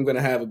stage. I'm going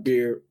to have a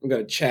beer. I'm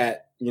going to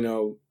chat,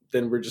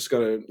 then we're just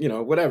going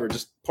to, whatever,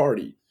 just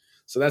party.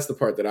 So that's the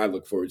part that I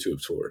look forward to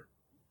of tour.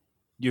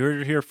 You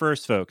heard it here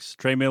first, folks.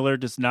 Trey Miller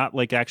does not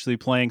like actually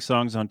playing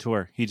songs on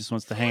tour. He just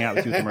wants to hang out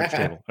with you at the merch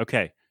table.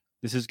 Okay.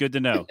 This is good to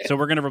know. So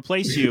we're going to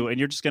replace you, and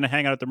you're just going to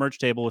hang out at the merch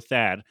table with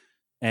Thad,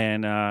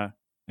 and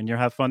you'll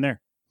have fun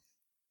there.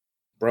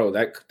 Bro,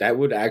 that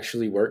would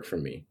actually work for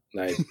me.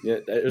 Like,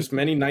 there's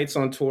many nights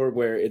on tour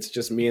where it's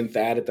just me and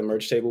Thad at the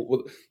merch table.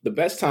 Well, the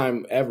best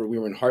time ever, we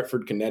were in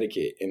Hartford,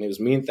 Connecticut, and it was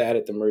me and Thad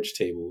at the merch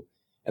table.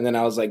 And then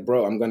I was like,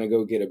 bro, I'm going to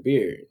go get a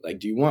beer. Like,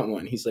 do you want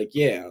one? He's like,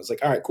 yeah. I was like,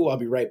 all right, cool. I'll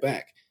be right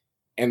back.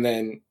 And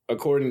then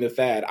according to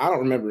Thad, I don't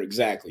remember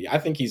exactly. I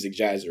think he's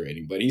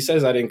exaggerating, but he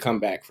says I didn't come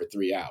back for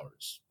 3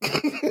 hours.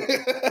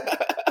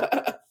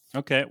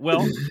 Okay.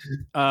 Well,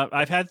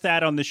 I've had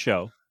Thad on the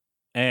show,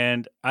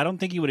 and I don't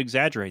think he would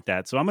exaggerate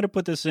that. So I'm going to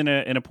put this in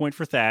a point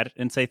for Thad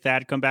and say,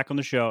 Thad, come back on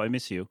the show. I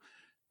miss you.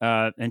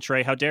 And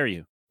Trey, how dare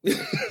you?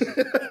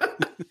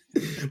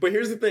 But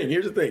here's the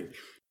thing.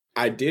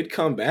 I did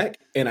come back,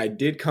 and I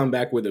did come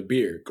back with a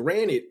beer.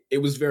 Granted, it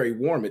was very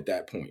warm at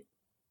that point,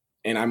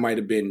 and I might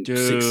have been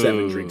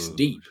 6-7 drinks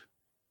deep.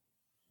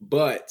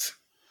 But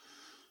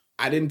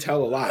I didn't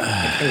tell a lie.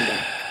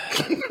 I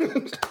came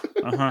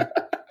back.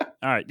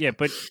 All right. Yeah,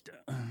 but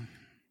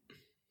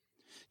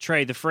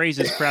Trey, the phrase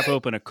is crap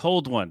open a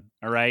cold one.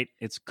 All right.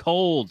 It's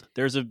cold.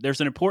 There's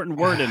an important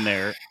word in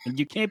there, and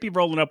you can't be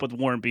rolling up with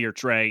warm beer,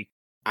 Trey.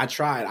 I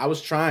tried. I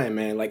was trying,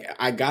 man. Like,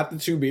 I got the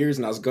 2 beers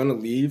and I was going to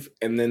leave.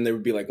 And then there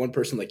would be like one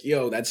person like,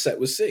 yo, that set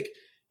was sick.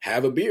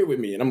 Have a beer with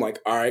me. And I'm like,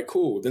 all right,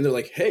 cool. Then they're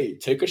like, hey,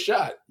 take a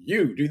shot.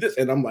 You do this.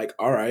 And I'm like,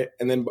 all right.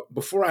 And then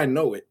before I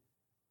know it,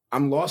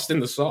 I'm lost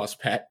in the sauce,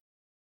 Pat.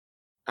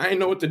 I ain't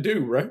know what to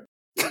do, right?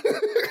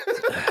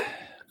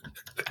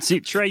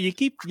 See, Trey,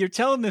 you're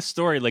telling this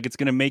story like it's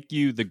going to make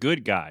you the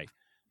good guy.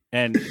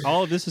 And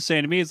all of this is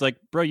saying to me is like,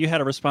 bro, you had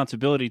a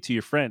responsibility to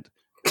your friend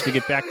to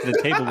get back to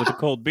the table with a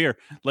cold beer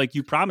like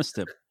you promised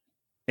him.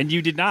 And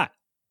you did not.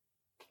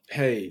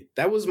 Hey,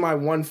 that was my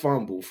one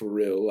fumble for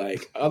real.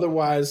 Like,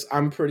 otherwise,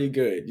 I'm pretty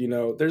good.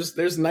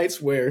 There's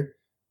nights where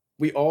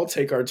we all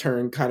take our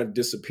turn kind of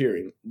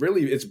disappearing.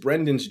 Really, it's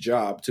Brendan's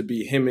job to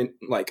be him and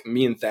like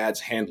me and Thad's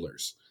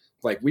handlers.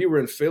 Like, we were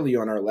in Philly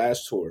on our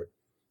last tour,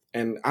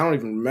 and I don't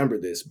even remember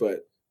this, but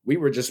we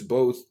were just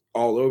both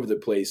all over the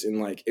place.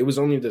 And like, it was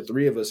only the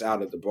 3 of us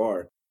out at the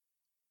bar.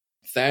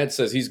 Thad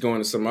says he's going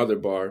to some other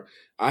bar.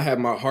 I have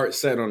my heart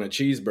set on a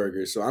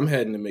cheeseburger, so I'm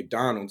heading to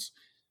McDonald's.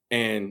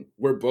 And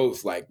we're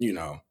both like,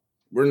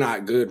 we're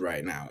not good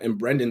right now. And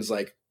Brendan's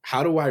like,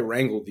 how do I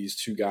wrangle these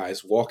two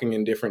guys walking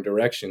in different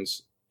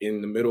directions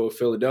in the middle of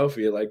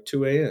Philadelphia at like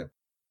 2 a.m.?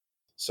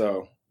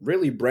 So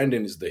really,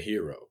 Brendan is the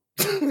hero.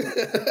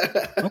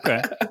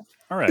 Okay.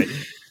 All right.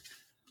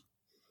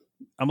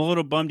 I'm a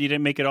little bummed you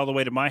didn't make it all the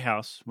way to my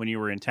house when you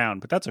were in town,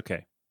 but that's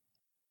okay.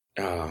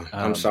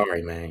 I'm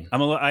sorry, man.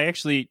 I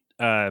actually,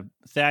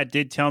 Thad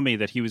did tell me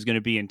that he was going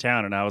to be in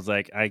town, and I was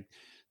like,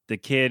 the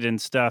kid and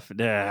stuff,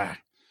 dad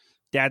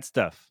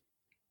stuff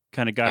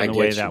kind of got in the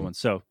way of that one.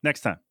 So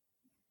next time.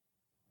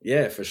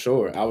 Yeah, for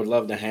sure. I would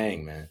love to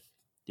hang, man.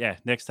 Yeah,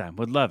 next time.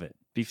 Would love it.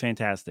 Be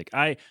fantastic.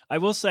 I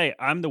will say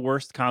I'm the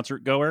worst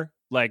concert goer.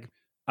 Like,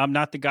 I'm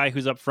not the guy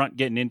who's up front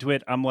getting into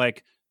it. I'm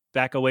like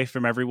back away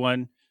from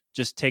everyone,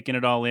 just taking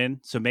it all in.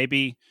 So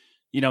maybe,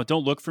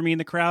 don't look for me in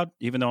the crowd,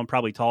 even though I'm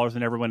probably taller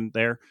than everyone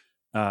there.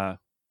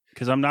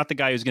 Because I'm not the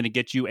guy who's going to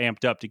get you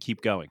amped up to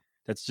keep going.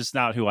 That's just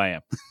not who I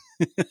am.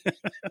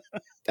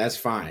 That's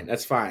fine.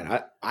 That's fine.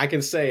 I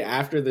can say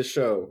after the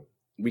show,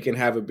 we can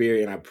have a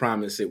beer, and I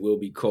promise it will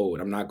be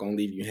cold. I'm not going to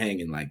leave you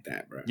hanging like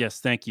that, bro. Yes,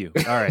 thank you.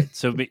 All right.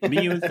 So me,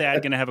 you, and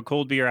Thad going to have a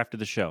cold beer after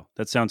the show.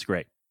 That sounds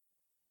great.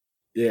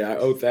 Yeah, I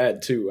owe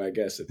Thad too, I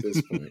guess, at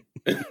this point.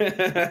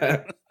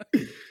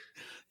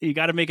 You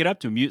got to make it up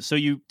to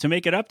him. To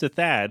make it up to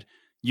Thad,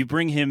 you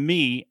bring him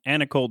me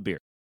and a cold beer.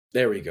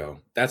 There we go.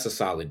 That's a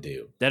solid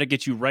deal. That'll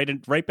get you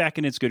right back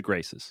in its good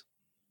graces.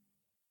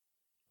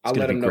 I'll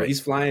let him know.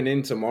 He's flying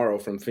in tomorrow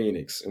from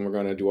Phoenix, and we're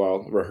going to do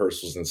all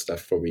rehearsals and stuff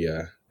before we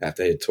have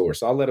to hit tour.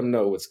 So I'll let him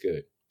know what's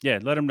good. Yeah,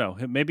 let him know.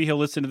 Maybe he'll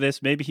listen to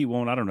this. Maybe he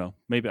won't. I don't know.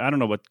 Maybe I don't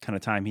know what kind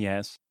of time he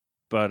has.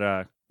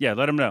 But yeah,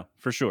 let him know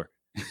for sure.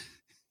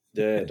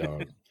 Yeah,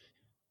 dog.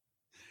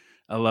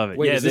 I love it.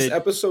 Wait, is this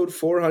episode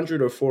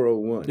 400 or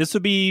 401? This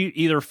will be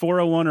either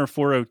 401 or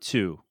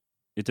 402.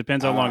 It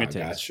depends how long it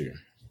takes. Got you.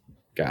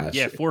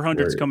 Yeah,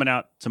 400's coming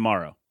out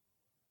tomorrow.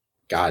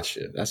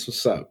 Gotcha. That's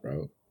what's up,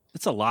 bro.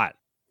 It's a lot.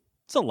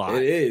 It's a lot.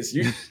 It is.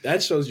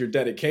 That shows your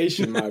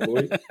dedication, my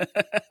boy.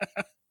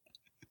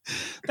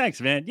 Thanks,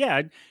 man.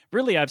 Yeah,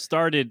 I've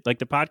started, like,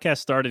 the podcast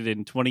started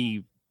in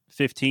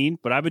 2015,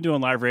 but I've been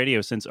doing live radio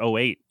since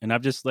 2008, and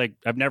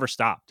I've never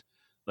stopped.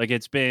 Like,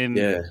 it's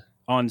been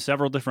on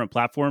several different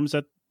platforms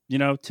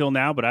till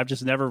now, but I've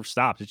just never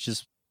stopped. It's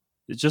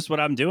just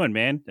what I'm doing,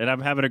 man. And I'm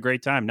having a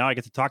great time. Now I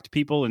get to talk to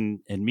people and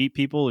meet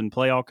people and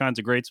play all kinds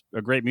of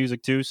great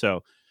music too.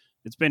 So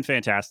it's been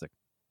fantastic.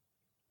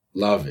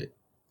 Love it,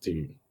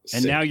 dude.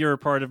 And now you're a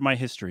part of my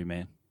history,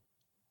 man.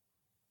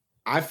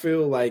 I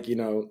feel like,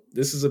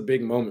 this is a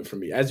big moment for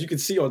me. As you can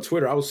see on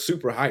Twitter, I was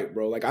super hyped,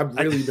 bro. Like, I've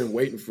really been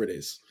waiting for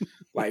this.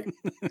 Like,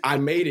 I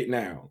made it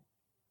now.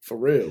 For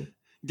real.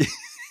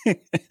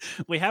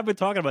 We have been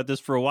talking about this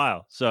for a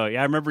while. So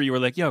yeah, I remember you were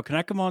like, yo, can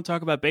I come on and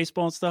talk about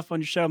baseball and stuff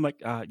on your show? I'm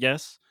like,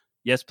 yes,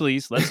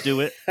 please. Let's do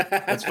it.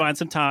 Let's find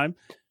some time.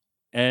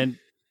 And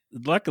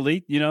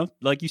luckily,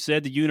 like you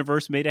said, the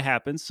universe made it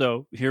happen.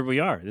 So here we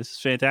are. This is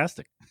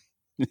fantastic.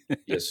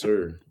 Yes,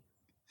 sir.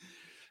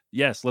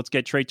 Yes, let's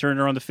get Trey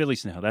Turner on the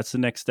Phillies now. That's the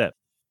next step.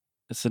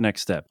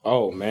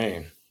 Oh,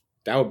 man.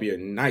 That would be a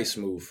nice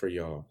move for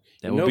y'all.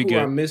 That would be good. Who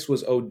I missed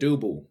was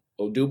Odubel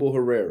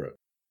Herrera.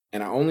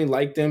 And I only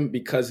liked him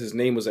because his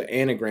name was an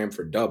anagram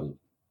for double.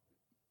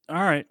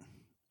 All right.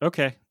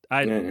 Okay.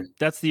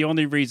 That's the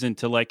only reason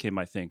to like him,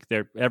 I think.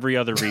 Every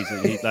other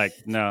reason, he's like,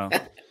 no.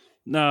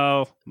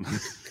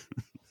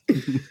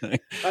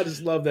 I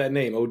just love that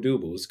name,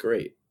 Odubel. It's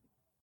great.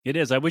 It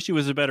is. I wish he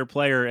was a better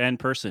player and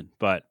person,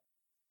 but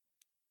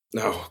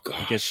oh gosh,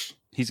 I guess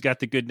he's got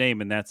the good name,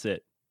 and that's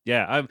it.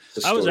 Yeah,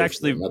 I was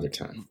actually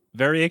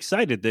very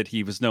excited that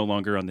he was no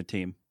longer on the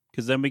team,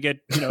 because then we get,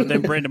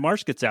 then Brandon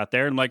Marsh gets out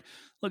there and like,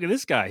 look at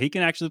this guy. He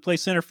can actually play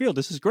center field.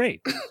 This is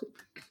great.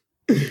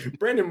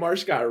 Brandon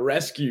Marsh got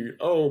rescued.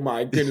 Oh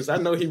my goodness. I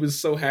know he was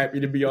so happy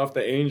to be off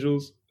the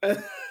Angels.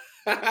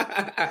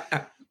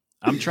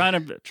 I'm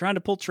trying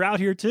to pull Trout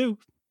here too.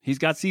 He's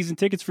got season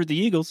tickets for the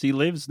Eagles. He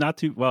lives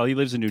he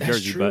lives in New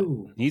Jersey,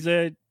 true.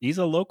 But he's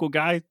a local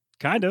guy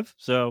kind of.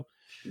 So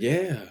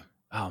yeah.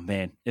 Oh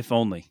man, if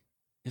only.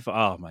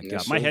 Oh my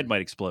God, my head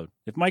might explode.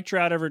 If Mike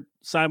Trout ever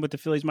signed with the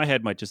Phillies, my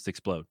head might just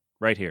explode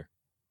right here.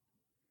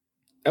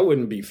 That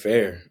wouldn't be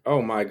fair.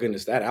 Oh my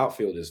goodness, that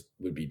outfield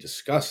would be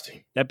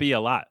disgusting. That'd be a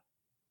lot.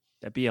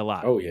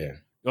 Oh yeah.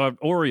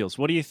 Orioles,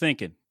 what are you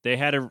thinking? They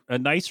had a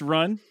nice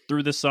run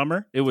through the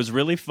summer. It was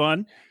really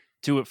fun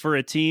for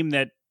a team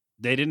that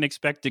they didn't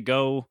expect to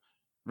go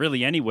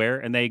really anywhere,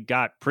 and they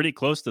got pretty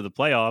close to the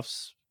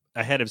playoffs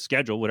ahead of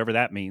schedule, whatever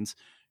that means.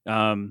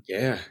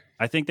 Yeah.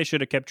 I think they should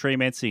have kept Trey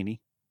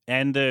Mancini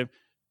and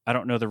I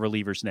don't know the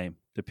reliever's name,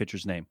 the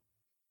pitcher's name,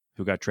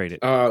 who got traded.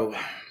 Oh,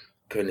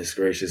 goodness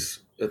gracious.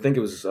 I think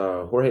it was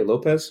Jorge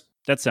Lopez.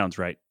 That sounds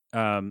right.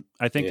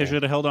 I think they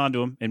should have held on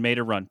to him and made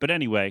a run. But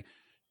anyway,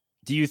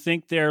 do you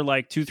think they're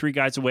like 2-3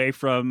 guys away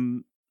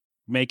from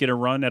making a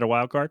run at a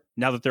wild card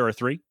now that there are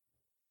 3?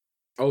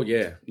 Oh,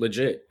 yeah,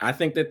 legit. I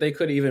think that they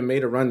could have even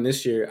made a run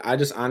this year. I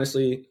just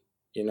honestly,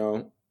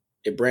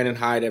 if Brandon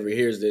Hyde ever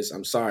hears this,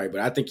 I'm sorry, but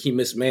I think he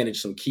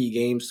mismanaged some key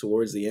games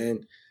towards the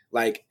end.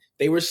 Like,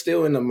 they were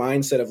still in the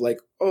mindset of like,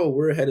 oh,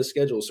 we're ahead of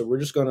schedule, so we're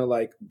just gonna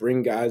like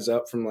bring guys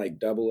up from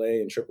like AA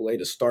and AAA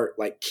to start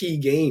like key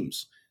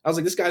games. I was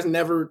like, this guy's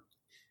never.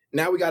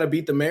 Now we got to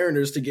beat the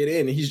Mariners to get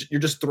in. You're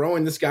just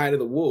throwing this guy to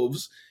the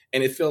Wolves,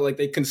 and it felt like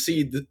they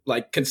conceded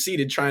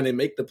trying to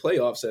make the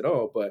playoffs at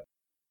all. But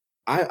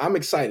I'm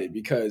excited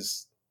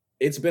because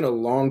it's been a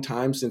long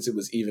time since it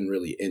was even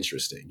really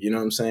interesting. You know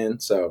what I'm saying?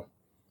 So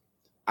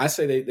I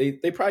say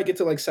they probably get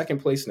to like second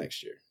place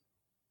next year.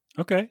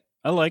 Okay,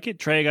 I like it.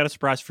 Trey, I got a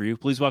surprise for you.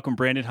 Please welcome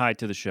Brandon Hyde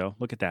to the show.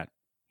 Look at that.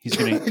 He's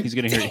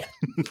gonna hear you.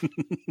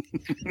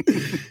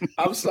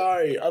 I'm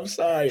sorry.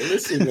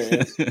 Listen,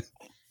 man.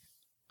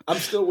 I'm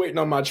still waiting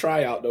on my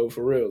tryout though,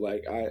 for real.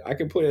 Like I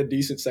can play a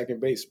decent second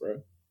base,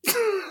 bro.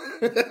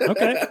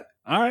 Okay.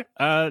 All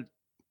right.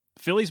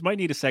 Phillies might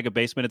need a second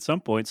baseman at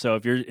some point. So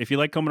if you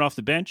like coming off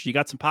the bench, you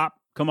got some pop,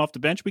 come off the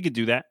bench, we could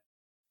do that.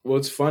 Well,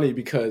 it's funny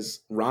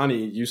because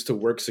Ronnie used to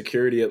work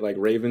security at like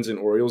Ravens and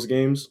Orioles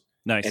games.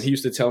 Nice. And he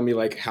used to tell me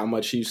like how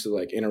much he used to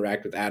like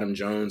interact with Adam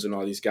Jones and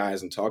all these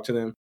guys and talk to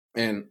them.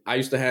 And I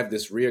used to have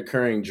this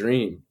reoccurring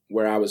dream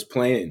where I was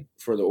playing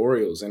for the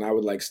Orioles and I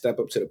would like step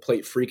up to the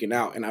plate freaking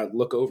out and I would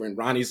look over and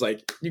Ronnie's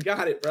like, you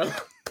got it, bro.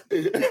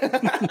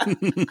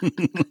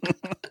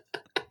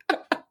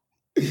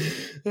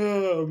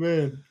 Oh,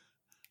 man.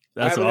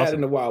 That's I haven't awesome. had it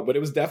in a while, but it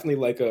was definitely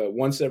like a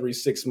once every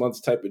 6 months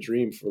type of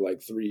dream for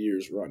like 3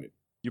 years running.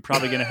 You're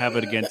probably going to have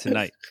it again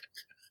tonight.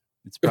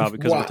 It's probably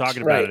because we're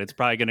talking about it. It's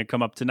probably going to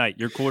come up tonight.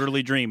 Your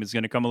quarterly dream is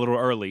going to come a little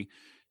early.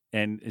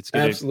 And it's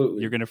gonna,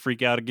 absolutely, you're gonna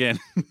freak out again.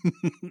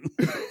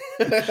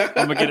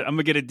 I'm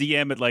gonna get a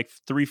DM at like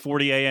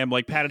 3:40 a.m.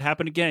 Like, Pat, it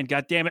happened again.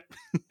 God damn it!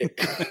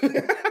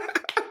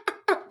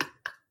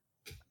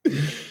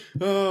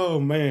 Oh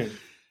man,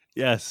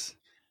 yes.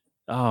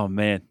 Oh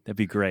man, that'd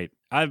be great.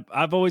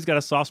 I've always got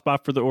a soft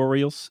spot for the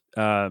Orioles.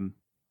 I'm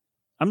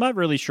not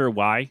really sure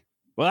why.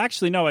 Well,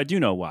 actually, no, I do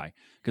know why.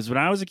 Because when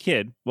I was a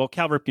kid, well,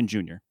 Cal Ripken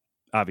Jr.,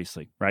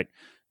 obviously, right?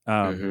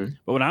 But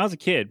when I was a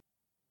kid,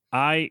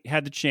 I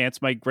had the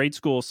chance, my grade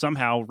school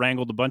somehow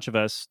wrangled a bunch of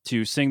us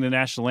to sing the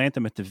national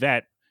anthem at the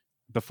vet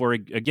before a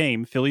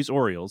game,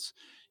 Phillies-Orioles.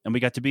 And we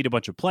got to beat a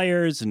bunch of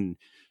players and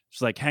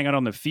just like hang out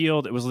on the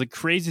field. It was the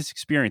craziest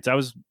experience. I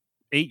was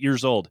 8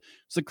 years old. It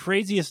was the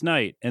craziest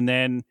night. And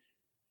then,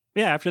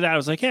 yeah, after that, I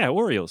was like, yeah,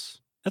 Orioles.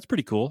 That's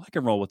pretty cool. I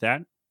can roll with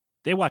that.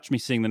 They watched me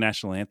sing the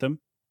national anthem.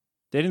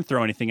 They didn't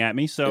throw anything at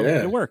me, so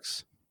it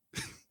works.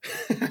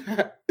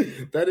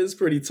 That is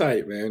pretty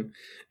tight, man.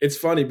 It's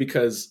funny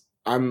because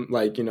I'm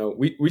like,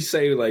 we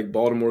say like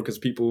Baltimore because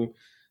people,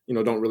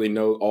 don't really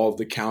know all of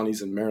the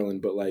counties in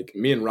Maryland. But like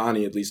me and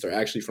Ronnie, at least, are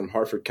actually from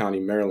Harford County,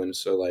 Maryland.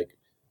 So like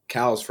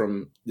Cal's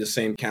from the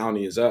same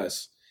county as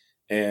us.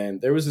 And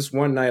there was this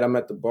one night I'm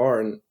at the bar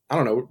and I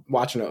don't know, we're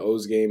watching an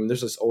O's game. And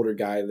there's this older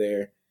guy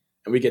there.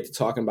 And we get to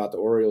talking about the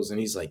Orioles. And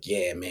he's like,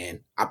 yeah, man,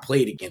 I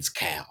played against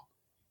Cal.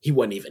 He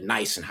wasn't even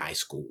nice in high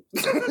school.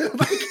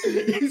 Like,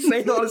 he's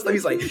saying all this stuff.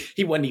 He's like,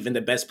 he wasn't even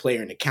the best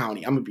player in the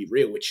county. I'm going to be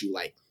real with you.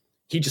 Like,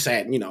 he just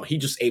had, he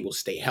just able to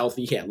stay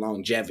healthy. He had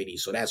longevity.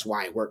 So that's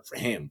why it worked for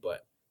him. But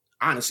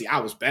honestly,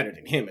 I was better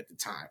than him at the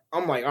time.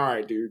 I'm like, all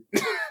right, dude.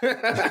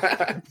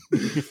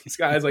 This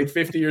guy's like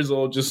 50 years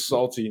old, just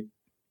salty.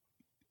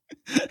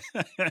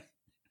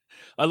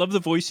 I love the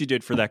voice you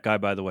did for that guy,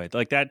 by the way.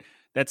 Like that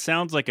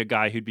sounds like a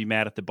guy who'd be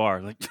mad at the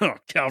bar. Like, oh,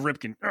 Cal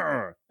Ripken.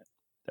 That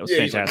was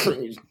fantastic.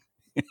 Like,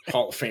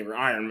 Hall of Famer,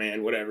 Iron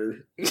Man,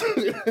 whatever.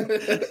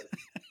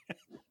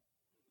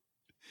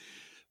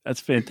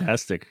 That's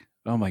fantastic.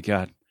 Oh my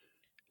God.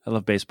 I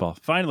love baseball.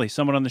 Finally,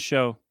 someone else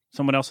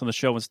on the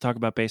show wants to talk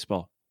about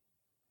baseball.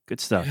 Good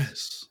stuff.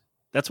 Yes.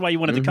 That's why you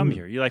wanted to come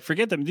here. You're like,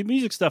 forget the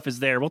music stuff is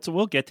there.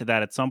 We'll get to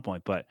that at some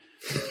point, but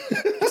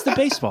it's the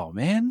baseball,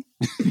 man.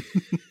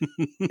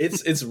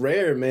 It's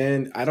rare,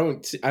 man. I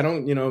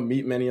don't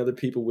meet many other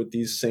people with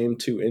these same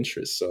two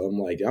interests. So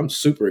I'm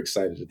super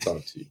excited to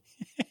talk to you.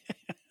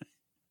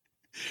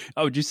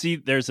 Oh, did you see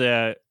there's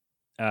a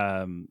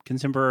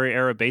contemporary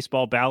era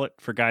baseball ballot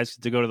for guys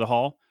to go to the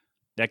Hall?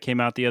 That came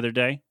out the other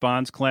day.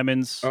 Bonds,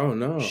 Clemens, oh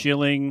no,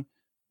 Schilling,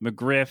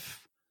 McGriff,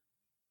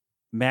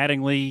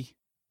 Mattingly.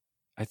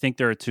 I think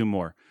there are two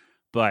more.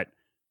 But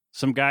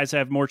some guys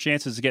have more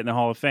chances to get in the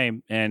Hall of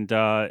Fame. And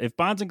if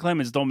Bonds and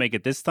Clemens don't make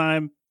it this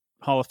time,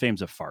 Hall of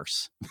Fame's a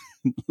farce.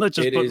 Let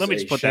me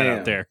just put that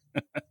out there.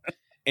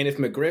 And if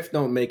McGriff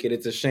don't make it,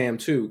 it's a sham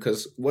too.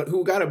 Because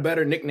who got a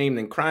better nickname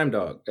than Crime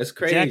Dog? That's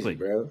crazy, exactly,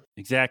 bro.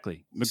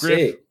 Exactly.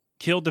 McGriff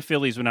killed the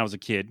Phillies when I was a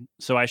kid,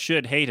 so I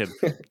should hate him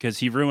because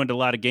he ruined a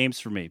lot of games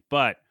for me.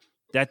 But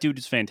that dude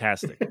is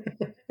fantastic.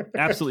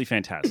 Absolutely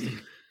fantastic.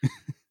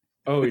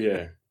 Oh,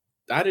 yeah.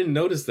 I didn't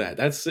notice that.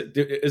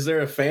 Is there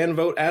a fan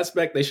vote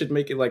aspect? They should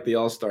make it like the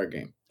All-Star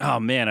game. Oh,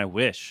 man, I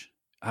wish.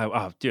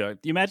 Dude,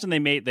 you imagine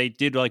they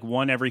did like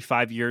one every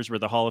 5 years where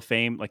the Hall of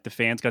Fame, like the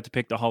fans got to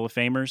pick the Hall of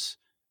Famers.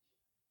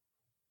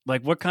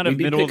 Like what kind of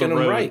middle of the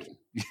road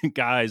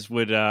guys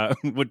would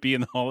be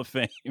in the Hall of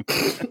Fame?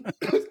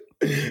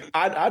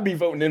 I'd be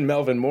voting in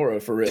Melvin Mora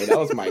for real. That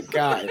was my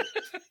guy.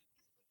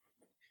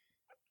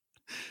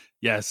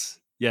 Yes.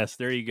 Yes,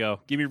 there you go.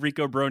 Give me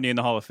Rico Brony in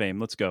the Hall of Fame.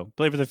 Let's go.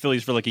 Play for the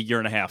Phillies for like a year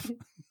and a half.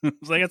 I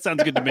was like, that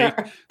sounds good to me.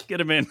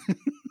 Get him in.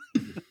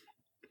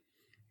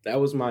 That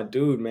was my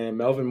dude, man.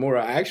 Melvin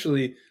Mora.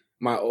 Actually,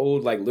 my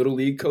old like little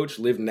league coach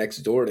lived next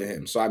door to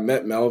him. So I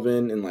met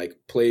Melvin and like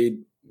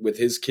played with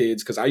his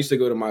kids because I used to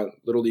go to my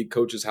little league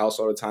coach's house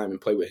all the time and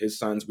play with his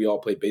sons. We all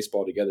played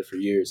baseball together for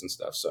years and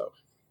stuff. So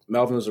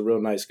Melvin was a real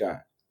nice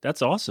guy.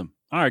 That's awesome.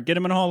 All right, get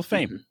him in the Hall of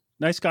Fame. Mm-hmm.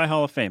 Nice guy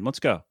Hall of Fame. Let's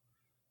go.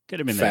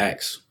 Get him in there.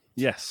 Facts.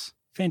 Yes.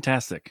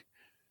 Fantastic.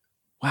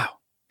 Wow.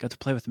 Got to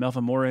play with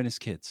Melvin Mora and his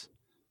kids.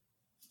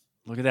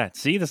 Look at that.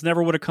 See, this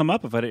never would have come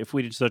up if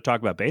we just talk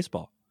about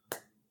baseball.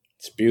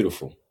 It's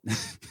beautiful.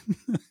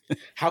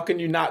 How can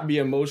you not be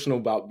emotional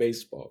about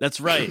baseball? That's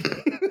right.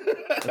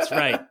 That's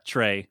right,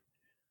 Trey.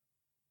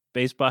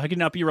 Baseball. How can you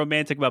not be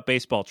romantic about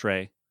baseball,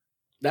 Trey?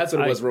 That's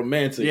what it was,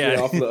 romantic. Yeah,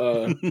 off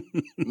the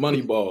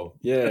Moneyball.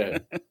 Yeah.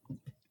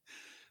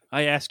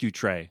 I ask you,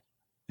 Trey,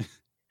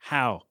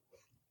 how?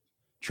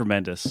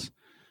 Tremendous.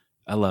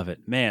 I love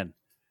it. Man,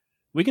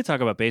 we could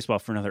talk about baseball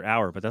for another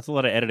hour, but that's a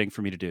lot of editing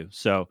for me to do.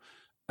 So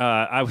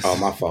I was... Oh,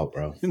 my fault,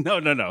 bro.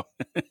 No.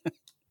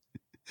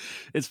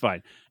 It's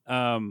fine.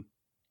 I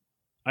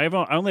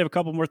only have a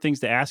couple more things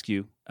to ask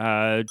you.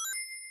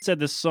 Said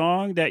the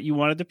song that you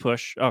wanted to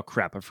push. Oh,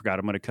 crap. I forgot.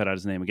 I'm going to cut out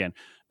his name again.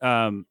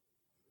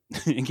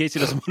 In case he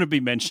doesn't want to be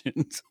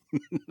mentioned.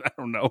 I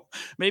don't know.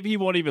 Maybe he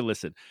won't even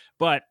listen.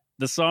 But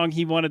the song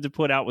he wanted to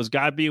put out was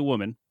God Be a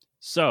Woman.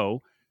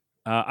 So...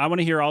 I want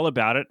to hear all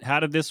about it.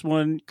 How did this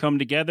one come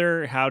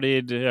together?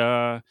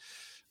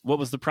 What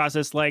was the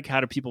process like?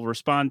 How do people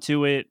respond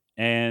to it?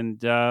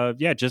 And I'm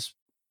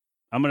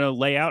going to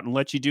lay out and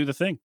let you do the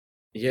thing.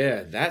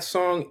 Yeah, that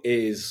song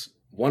is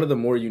one of the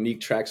more unique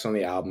tracks on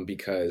the album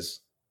because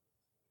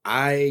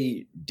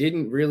I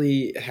didn't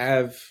really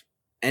have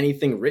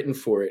anything written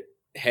for it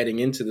heading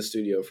into the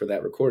studio for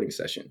that recording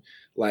session.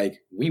 Like,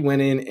 we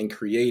went in and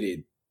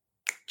created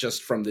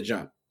just from the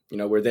jump. You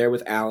know, we're there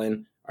with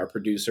Alan, our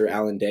producer,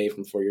 Alan Day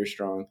from 4 Years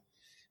Strong,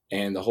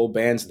 and the whole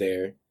band's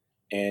there.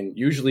 And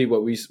usually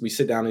what we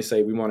sit down and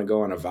say, we want to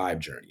go on a vibe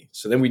journey.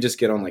 So then we just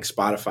get on like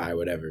Spotify or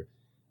whatever.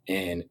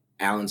 And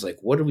Alan's like,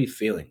 what are we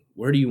feeling?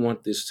 Where do you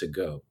want this to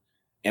go?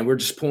 And we're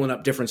just pulling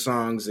up different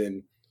songs.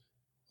 And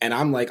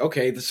I'm like,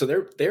 okay, so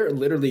they're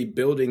literally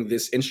building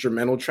this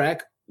instrumental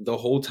track the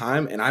whole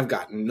time. And I've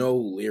got no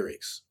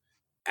lyrics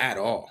at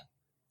all.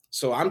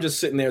 So I'm just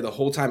sitting there the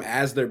whole time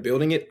as they're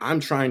building it. I'm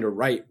trying to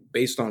write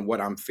based on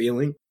what I'm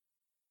feeling.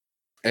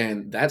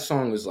 And that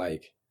song was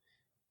like,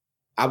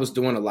 I was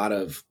doing a lot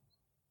of,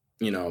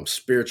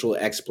 spiritual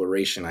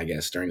exploration, I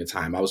guess, during the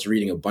time. I was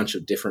reading a bunch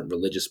of different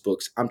religious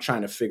books. I'm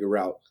trying to figure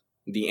out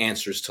the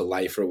answers to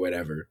life or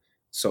whatever.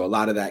 So a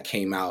lot of that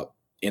came out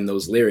in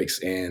those lyrics.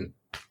 And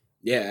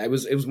yeah, it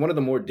was one of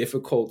the more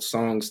difficult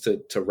songs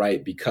to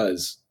write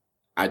because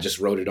I just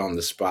wrote it on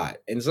the spot.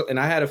 And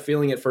I had a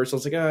feeling at first, I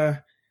was like,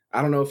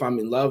 I don't know if I'm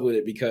in love with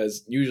it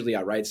because usually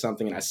I write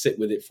something and I sit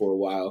with it for a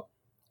while.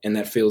 And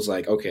that feels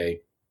like, okay,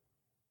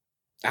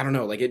 I don't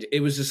know, like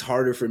it was just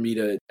harder for me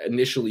to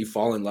initially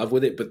fall in love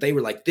with it, but they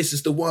were like, this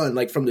is the one,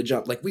 like from the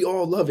jump, like we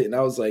all love it. And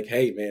I was like,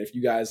 hey man, if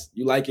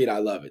you like it, I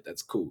love it.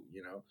 That's cool,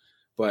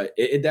 but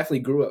it definitely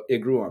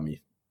grew on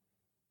me.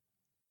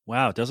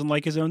 Wow. Doesn't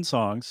like his own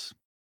songs.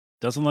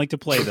 Doesn't like to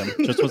play them.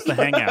 Just wants to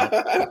hang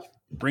out.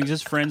 Brings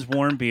his friends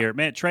warm beer.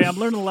 Man, Trey, I'm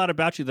learning a lot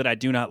about you that I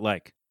do not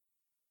like.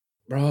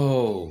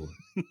 Bro,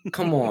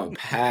 come on,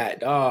 Pat.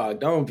 Dog,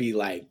 don't be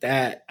like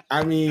that.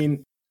 I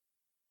mean,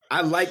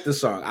 I like the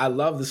song. I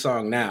love the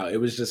song now. It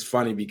was just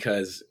funny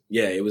because,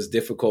 yeah, it was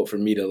difficult for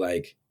me to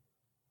like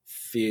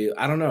feel,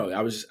 I don't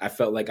know. I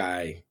felt like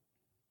I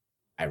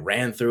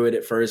ran through it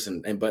at first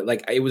but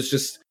like, it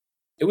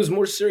was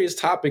more serious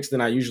topics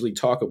than I usually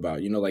talk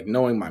about, like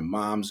knowing my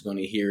mom's going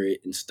to hear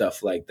it and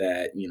stuff like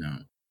that.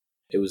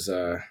 It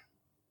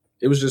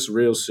was just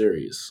real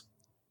serious.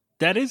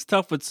 That is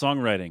tough with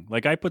songwriting.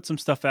 Like I put some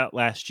stuff out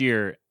last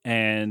year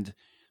and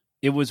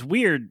it was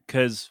weird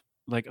because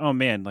like, oh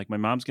man, like my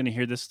mom's going to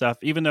hear this stuff,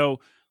 even though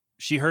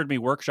she heard me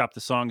workshop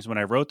the songs when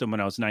I wrote them when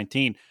I was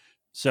 19.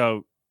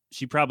 So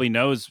she probably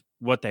knows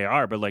what they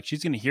are, but like,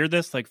 she's going to hear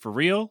this like for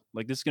real.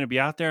 Like this is going to be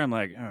out there. I'm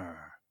like, ugh.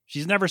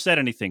 She's never said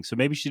anything. So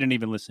maybe she didn't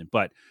even listen,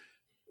 but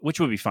which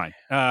would be fine.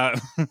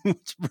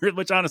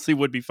 Which honestly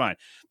would be fine.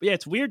 But yeah,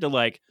 it's weird to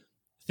like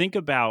think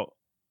about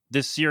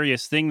this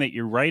serious thing that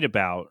you write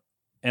about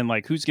and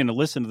like, who's going to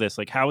listen to this?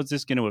 Like, how is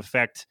this going to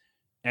affect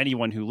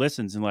anyone who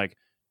listens? And like,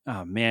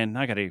 oh man,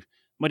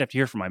 might have to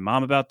hear from my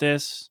mom about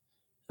this.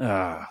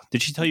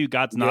 Did she tell you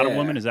God's not a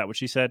woman? Is that what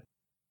she said?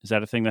 Is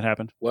that a thing that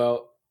happened?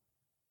 Well,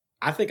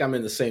 I think I'm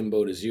in the same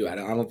boat as you. I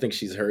don't think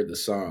she's heard the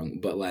song,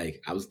 but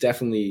like I was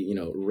definitely,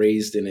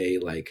 raised in a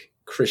like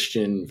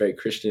very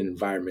Christian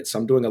environment. So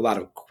I'm doing a lot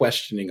of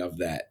questioning of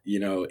that,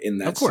 in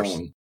that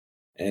song.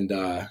 And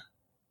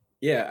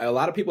yeah, a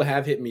lot of people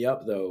have hit me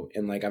up though.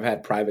 And like I've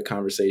had private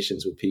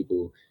conversations with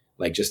people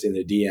like just in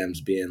the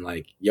DMs being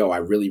like, yo, I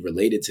really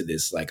related to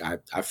this. Like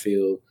I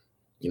feel,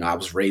 I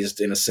was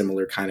raised in a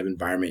similar kind of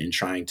environment and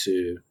trying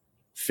to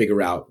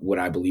figure out what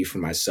I believe for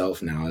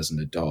myself now as an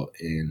adult.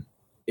 And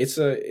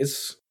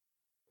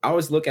I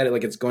always look at it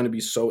like it's going to be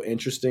so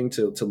interesting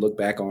to look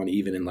back on,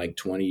 even in like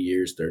 20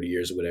 years, 30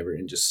 years or whatever,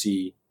 and just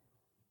see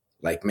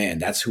like, man,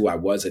 that's who I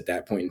was at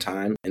that point in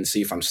time, and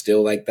see if I'm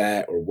still like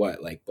that or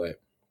what. Like,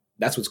 but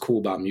that's what's cool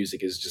about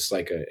music, is just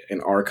like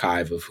an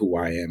archive of who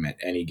I am at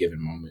any given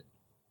moment.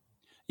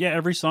 Yeah,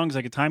 every song's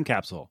like a time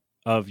capsule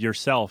of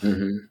yourself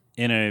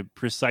in a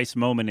precise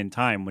moment in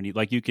time, when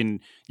you can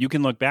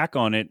look back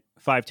on it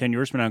 5-10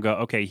 years from now and go,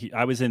 okay,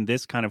 I was in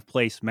this kind of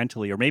place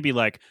mentally, or maybe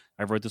like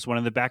I wrote this one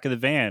in the back of the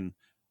van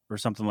or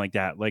something like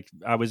that. Like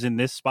I was in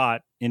this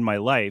spot in my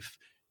life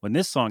when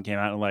this song came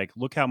out, and like,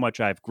 look how much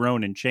I've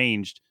grown and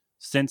changed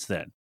since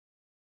then.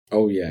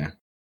 Oh yeah.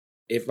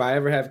 If I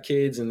ever have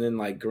kids and then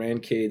like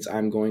grandkids,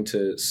 I'm going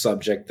to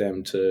subject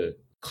them to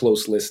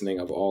close listening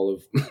of all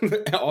of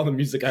all the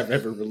music I've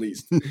ever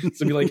released.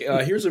 So be like,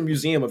 here's a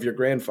museum of your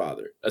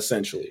grandfather,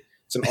 essentially.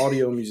 It's an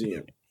audio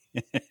museum.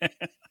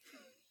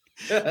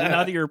 Well,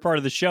 now that you're a part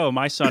of the show,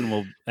 my son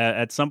will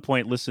at some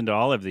point listen to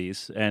all of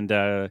these. And,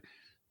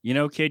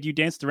 kid, you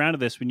danced around to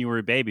this when you were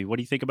a baby. What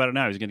do you think about it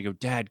now? He's going to go,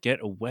 Dad, get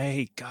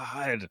away.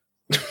 God.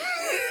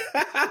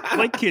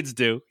 Like kids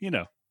do,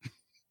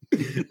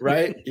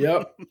 Right?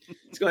 Yep.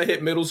 It's going to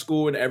hit middle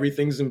school and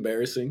everything's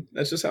embarrassing.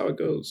 That's just how it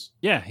goes.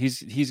 Yeah,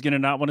 he's going to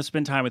not want to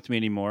spend time with me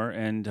anymore,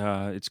 and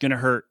it's going to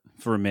hurt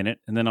for a minute,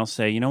 and then I'll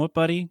say, you know what,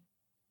 buddy?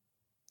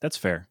 That's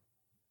fair.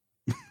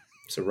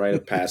 It's a rite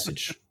of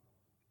passage.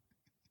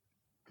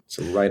 It's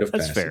a rite of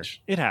passage. Fair.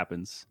 It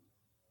happens.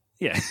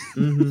 Yeah.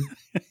 Mm-hmm.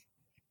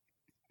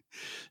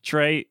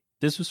 Trey,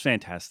 this was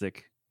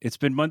fantastic. It's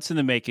been months in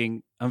the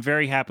making. I'm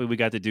very happy we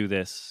got to do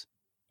this.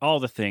 All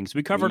the things.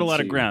 We covered a lot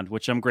of ground,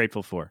 which I'm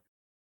grateful for.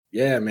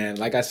 Yeah, man.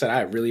 Like I said,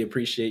 I really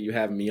appreciate you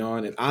having me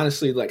on. And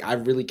honestly, like, I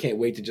really can't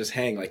wait to just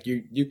hang. Like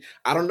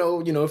I don't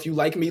know, if you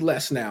like me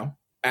less now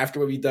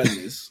after we've done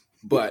this,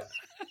 but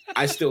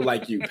I still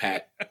like you,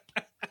 Pat.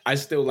 I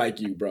still like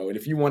you, bro. And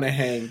if you want to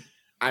hang,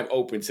 I'm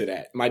open to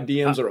that. My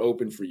DMs are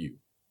open for you.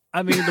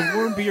 I mean, the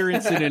worm beer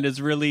incident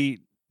is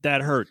really,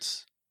 that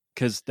hurts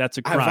because that's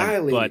a crime. I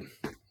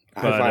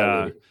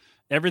violated.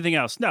 Everything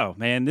else, no,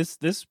 man. This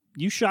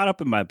you shot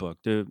up in my book.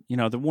 The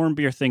worm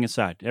beer thing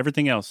aside,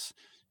 everything else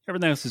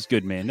is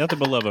good, man. Nothing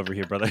but love over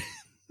here, brother.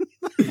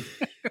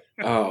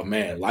 Oh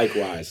man,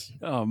 likewise.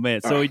 Oh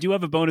man. So we do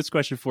have a bonus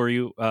question for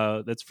you.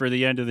 That's for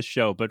the end of the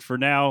show. But for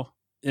now,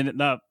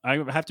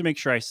 I have to make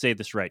sure I say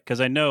this right,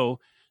 because I know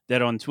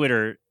that on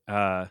Twitter,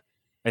 I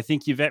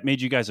think Yvette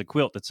made you guys a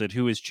quilt that said,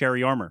 "Who is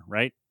Cherry Armor?"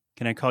 Right?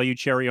 Can I call you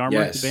Cherry Armor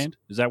at the band?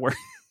 Does that work?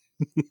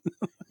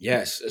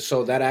 Yes.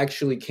 So that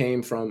actually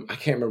came from, I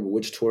can't remember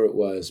which tour it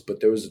was, but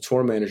there was a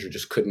tour manager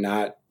just could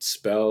not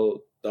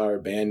spell our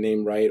band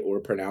name right or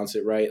pronounce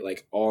it right.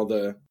 Like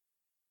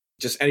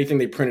just anything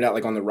they printed out,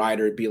 like on the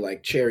rider, it'd be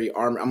like Cherry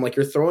Armor. I'm like,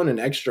 you're throwing an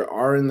extra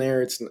R in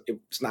there. It's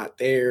not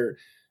there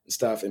and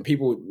stuff. And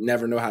people would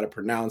never know how to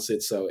pronounce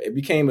it. So it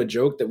became a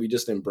joke that we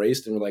just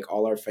embraced. And we're like,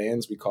 all our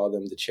fans, we call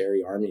them the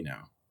Cherry Army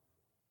now.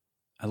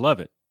 I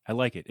love it. I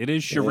like it. It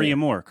is Sharia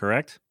Moore,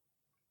 correct?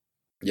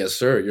 Yes,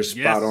 sir. You're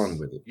spot on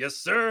with it. Yes,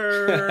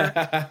 sir.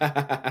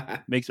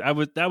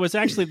 That was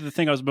actually the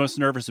thing I was most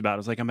nervous about. I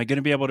was like, am I going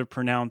to be able to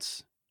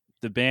pronounce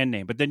the band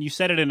name? But then you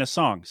said it in a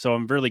song, so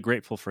I'm really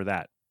grateful for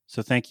that.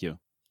 So thank you.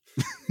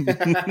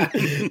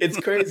 It's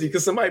crazy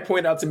because somebody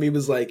pointed out to me,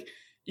 was like,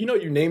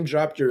 you name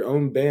dropped your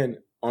own band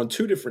on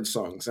 2 different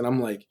songs, and I'm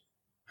like,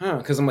 huh?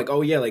 Because I'm like,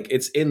 oh yeah, like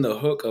it's in the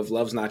hook of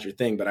 "Love's Not Your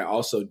Thing," but I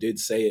also did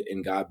say it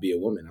in "God Be a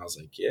Woman." I was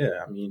like,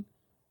 yeah, I mean.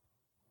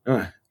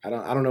 I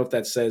don't know if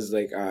that says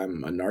like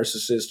I'm a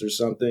narcissist or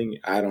something.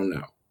 I don't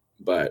know,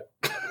 but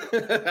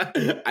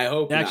I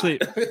hope actually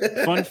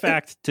not. Fun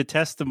fact, to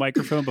test the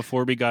microphone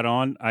before we got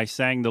on, I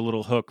sang the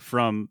little hook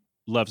from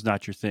Love's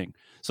Not Your Thing.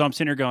 So I'm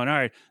sitting here going, all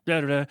right,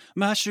 blah, blah, blah,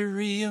 my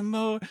Sharia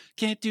Moore,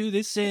 can't do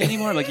this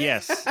anymore. Like,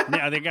 yes,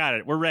 yeah, they got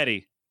it. We're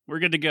ready. We're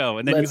good to go.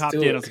 And then you hopped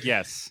in. I was like,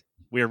 yes,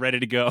 we are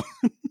ready to go.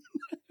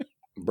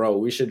 Bro,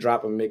 we should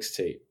drop a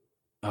mixtape.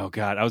 Oh,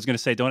 God. I was going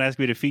to say, don't ask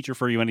me to feature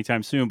for you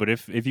anytime soon, but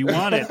if you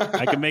want it,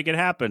 I can make it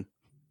happen.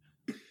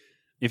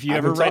 If you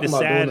ever write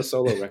a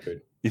solo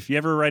record. If you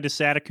ever write a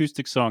sad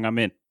acoustic song, I'm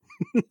in.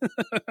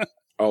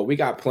 Oh, we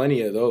got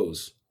plenty of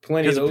those.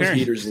 Plenty of those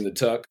heaters in the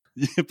tuck.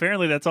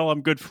 Apparently, that's all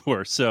I'm good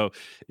for. So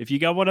if you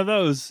got one of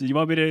those, you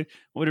want me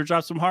to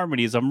drop some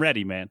harmonies, I'm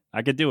ready, man.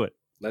 I could do it.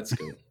 Let's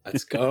go.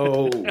 Let's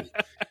go.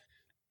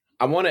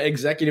 I want to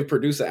executive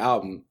produce an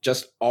album,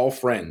 just all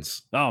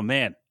friends. Oh,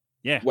 man.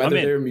 Yeah, whether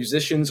they're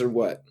musicians or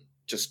what,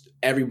 just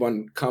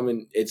everyone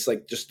coming. It's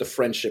like just a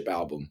friendship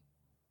album.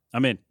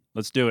 I'm in.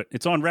 Let's do it.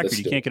 It's on record.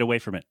 You can't get away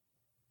from it.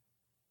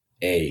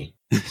 Hey,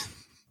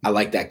 I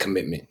like that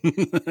commitment.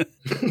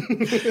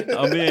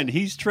 I'm in.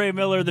 He's Trey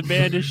Miller. The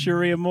band is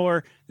Sharia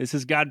Moore. This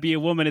is God Be a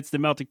Woman. It's the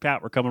Melting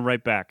Pat. We're coming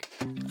right back.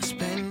 I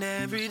spend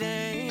every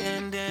day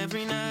and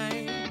every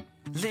night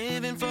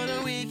living for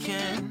the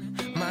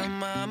weekend. My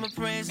mama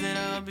prays that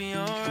I'll be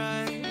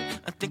alright.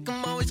 I think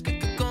I'm always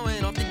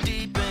going off the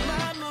deep end.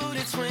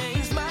 It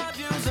swings, my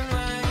views in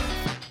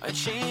life are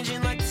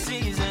changing like the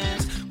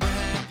seasons. Where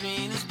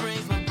happiness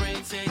brings, my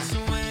brain takes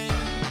away.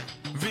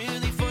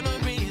 Really for no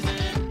reason.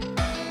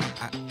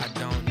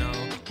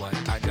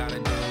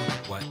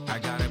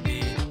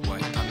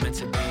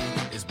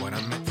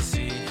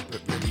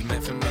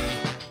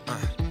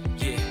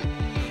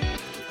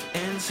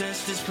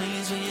 Ancestors,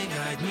 please, will you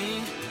guide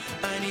me?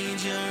 I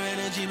need your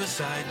energy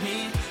beside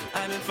me.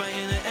 I've been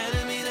fighting the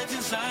enemy that's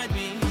inside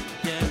me.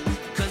 Yeah,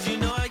 'cause you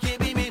know I can't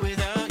be me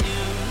without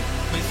you.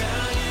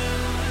 Without you,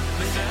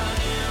 without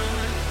you.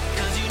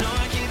 'Cause you know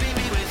I can't be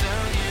me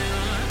without you.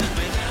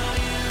 Without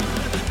you,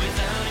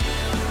 without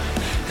you.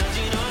 'Cause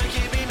you know I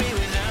can't be me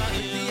without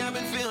you. Lately I've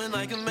been feeling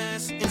like a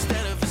mess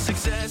instead of a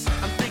success.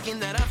 I'm thinking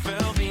that I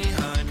fell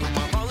behind. Put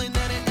my all in,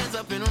 that it ends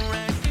up in a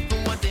wreck. But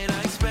what did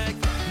I expect?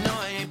 No,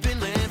 I ain't been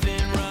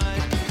living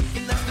right.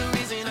 And that's the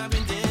reason I've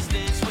been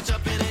distant. Switch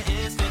up in an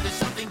instant. There's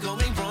something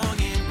going wrong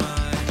in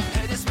my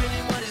head. Is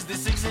spinning. What is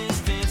this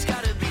existence?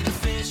 Gotta be the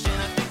fish,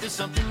 and I think there's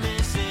something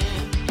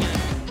missing.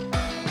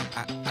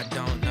 Yeah. I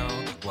don't know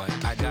what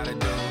I gotta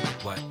do,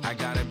 what I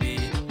gotta be,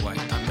 what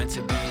I'm meant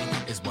to be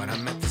is what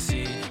I'm meant to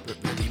see, but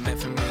really meant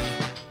for me.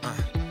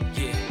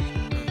 Yeah.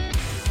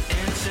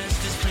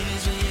 Ancestors,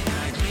 please, will you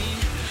guide me?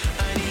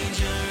 I need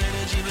your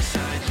energy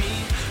beside me.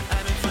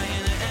 I've been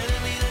fighting the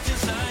enemy that's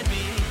inside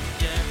me.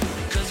 Yeah.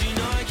 'Cause you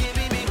know I can't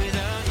be me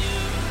without you.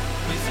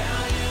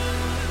 Without you,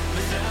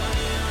 without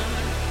you.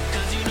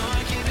 'Cause you know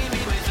I can't be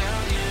me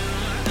without you.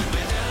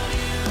 Without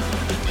you,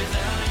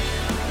 without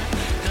you.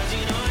 'Cause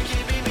you know I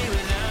can't be me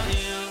without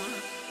you.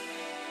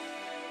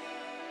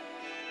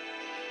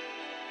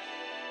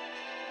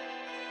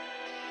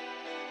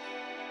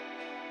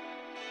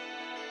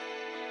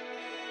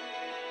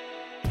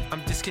 I'm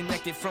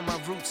disconnected from my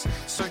roots,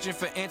 searching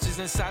for answers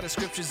inside of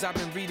scriptures I've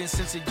been reading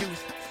since a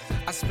youth.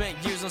 I spent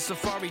years on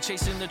safari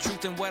chasing the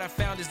truth, and what I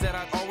found is that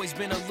I'd always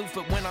been aloof.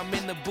 But when I'm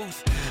in the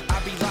booth, I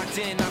be locked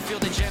in. I feel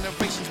the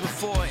generations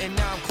before, and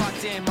now I'm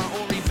clocked in. My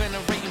only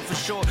venerating for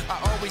sure. I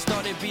always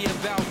thought it'd be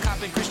about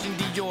copping Christian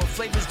Dior,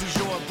 flavors du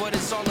jour, but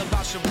it's all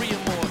about Sharia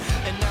more.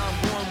 And now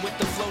I'm born with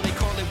the flow, they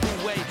call it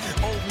Wu Wei.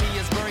 Old me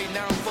is buried,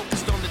 now I'm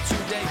focused on the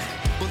 2-day.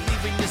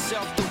 Believe in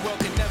yourself, the world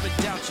can never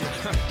doubt you.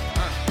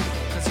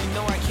 'Cause you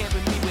know I can't be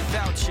me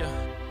without you.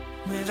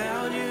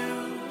 Without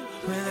you,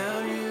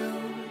 without you.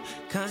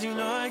 'Cause you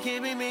know I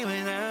can't be me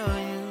without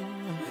you.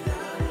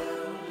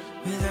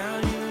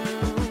 Without you.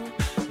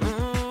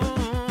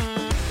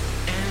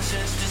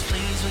 Ancestors,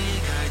 please, will you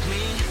guide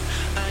me?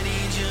 I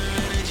need your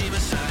energy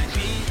beside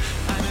me.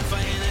 I've been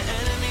fighting the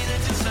enemy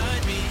that's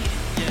inside me.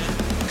 Yeah.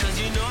 'Cause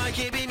you know I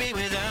can't be me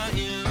without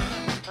you.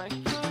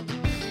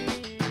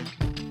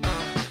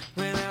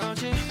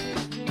 Without you.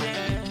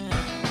 Yeah.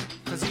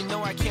 'Cause you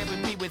know I can't be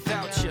me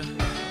without you.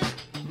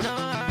 No,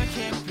 I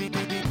can't be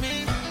me without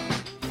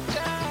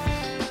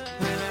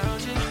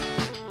you.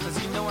 'Cause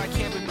you know I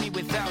can't be me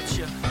without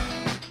you.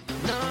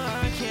 No,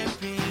 I can't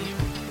be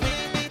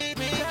me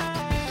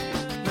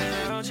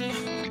without you.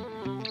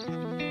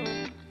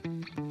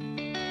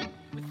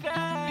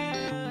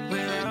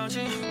 Without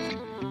you.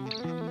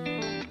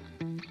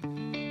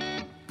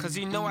 'Cause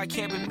you know I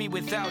can't be me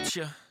without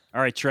you.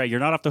 All right, Trey, you're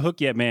not off the hook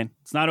yet, man.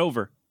 It's not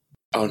over.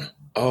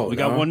 We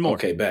got one more.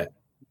 Okay, bet.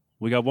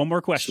 We got one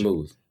more question.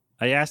 Smooth.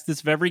 I ask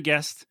this of every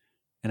guest,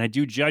 and I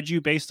do judge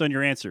you based on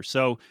your answer.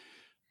 So,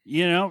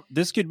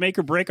 this could make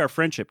or break our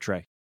friendship,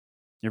 Trey.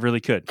 It really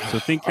could. So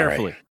think All right.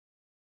 carefully.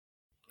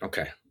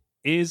 Okay.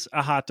 Is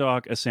a hot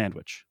dog a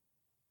sandwich?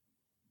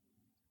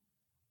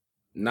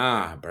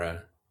 Nah,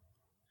 bruh.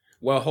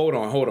 Well, hold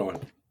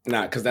on.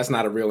 Nah, because that's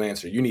not a real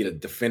answer. You need a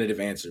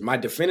definitive answer. My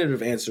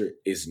definitive answer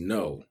is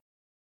no.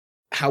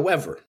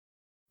 However,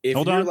 if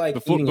Hold you're on. like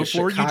Before eating a you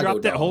Chicago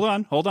drop that, dog,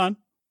 hold on.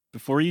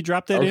 Before you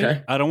drop that in,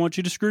 Okay. I don't want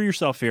you to screw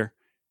yourself here.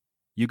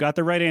 You got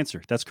the right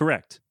answer. That's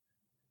correct.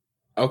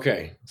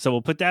 Okay. So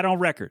we'll put that on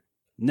record.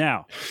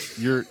 Now,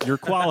 your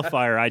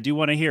qualifier, I do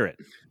want to hear it.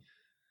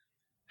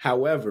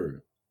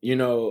 However,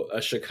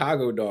 a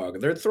Chicago dog,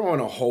 they're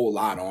throwing a whole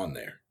lot on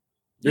there.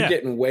 You're Yeah.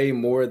 getting way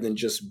more than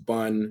just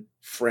bun,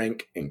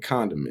 frank, and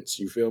condiments.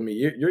 You feel me?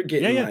 You're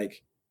getting Yeah.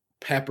 like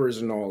peppers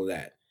and all of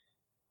that.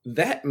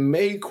 That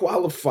may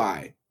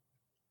qualify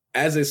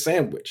as a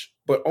sandwich,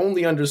 but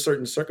only under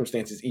certain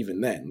circumstances, even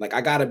then. Like,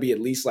 I got to be at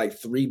least like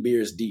 3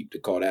 beers deep to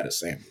call that a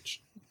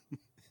sandwich.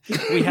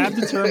 We have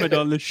determined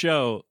on the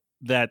show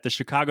that the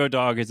Chicago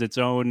dog is its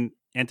own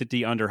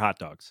entity under hot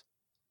dogs.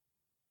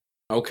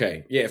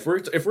 Okay. Yeah, if we're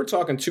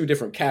talking 2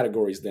 different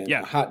categories, then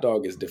Yeah. a hot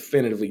dog is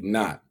definitively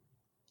not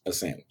a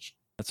sandwich.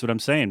 That's what I'm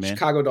saying, man.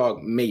 Chicago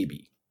dog,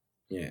 maybe.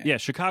 Yeah. Yeah,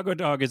 Chicago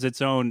dog is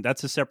its own,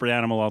 that's a separate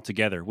animal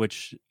altogether,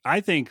 which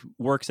I think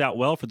works out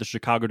well for the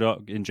Chicago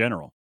dog in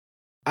general.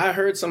 I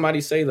heard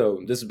somebody say,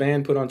 though, this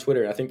band put on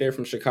Twitter, I think they're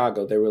from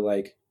Chicago, they were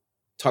like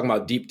talking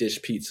about deep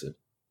dish pizza.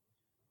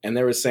 And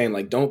they were saying,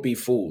 like, don't be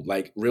fooled.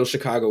 Like, real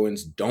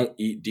Chicagoans don't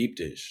eat deep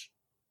dish.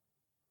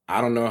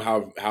 I don't know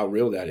how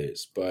real that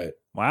is, but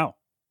Wow.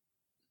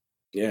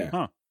 yeah.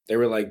 Huh. They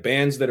were like,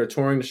 bands that are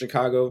touring to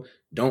Chicago,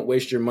 don't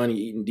waste your money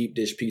eating deep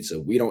dish pizza.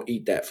 We don't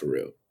eat that for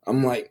real.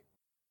 I'm like,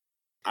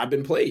 I've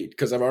been played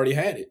because I've already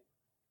had it.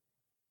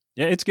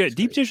 Yeah, it's good.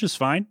 Deep dish is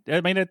fine.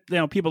 I mean,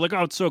 people are like,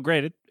 oh, it's so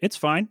great. It's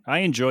fine. I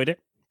enjoyed it,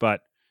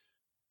 but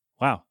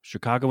wow,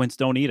 Chicagoans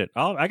don't eat it.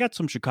 I got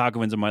some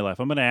Chicagoans in my life.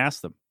 I'm going to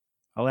ask them.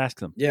 I'll ask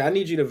them. Yeah, I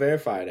need you to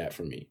verify that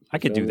for me. I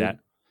could do that.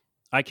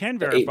 I can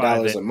The verify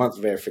 $8 that. a month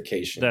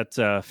verification. That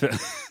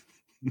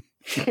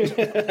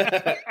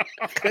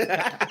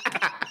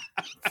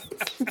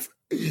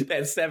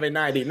That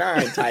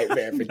 $7.99 type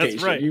verification.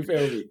 That's right. You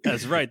feel me?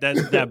 That's right.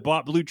 That's that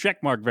bought blue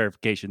checkmark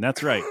verification.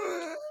 That's right.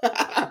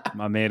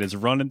 My man is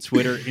running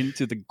Twitter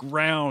into the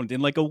ground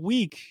in like a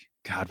week.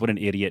 God, what an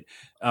idiot.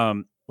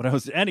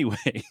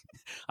 Anyway,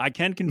 I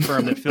can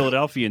confirm that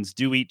Philadelphians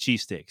do eat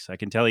cheesesteaks. I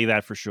can tell you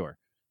that for sure.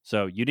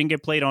 So you didn't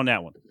get played on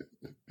that one.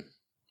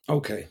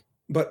 Okay.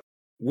 But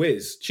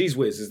Cheese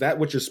Whiz, is that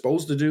what you're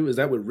supposed to do? Is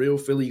that what real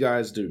Philly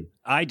guys do?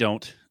 I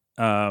don't.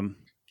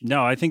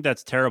 No, I think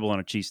that's terrible on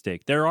a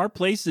cheesesteak. There are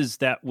places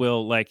that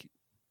will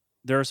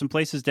there are some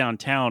places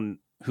downtown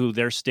who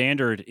their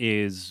standard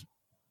is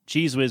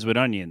Cheese Whiz with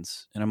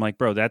onions. And I'm like,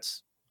 bro,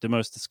 that's the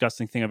most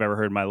disgusting thing I've ever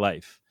heard in my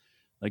life.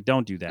 Like,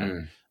 don't do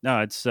that.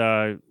 No, it's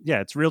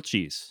it's real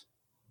cheese.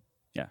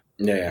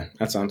 Yeah,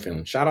 that's what I'm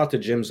feeling. Shout out to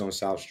Jim's on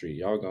South Street.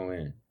 Y'all go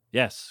in.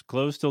 Yes,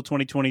 closed till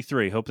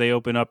 2023. Hope they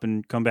open up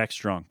and come back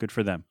strong. Good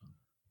for them.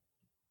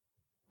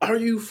 Are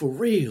you for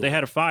real? They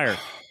had a fire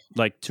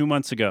like 2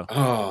 months ago.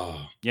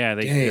 Oh, yeah,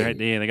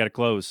 they got to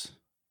close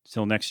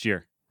till next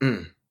year.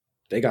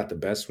 They got the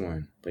best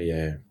one, but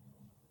yeah,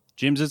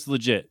 Jim's is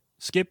legit.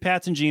 Skip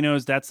Pat's and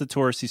Geno's. That's the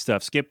touristy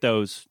stuff. Skip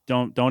those.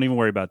 Don't even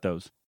worry about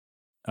those.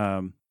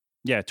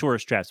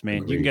 Tourist traps,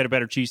 man. You can get a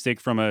better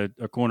cheesesteak from a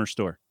corner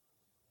store.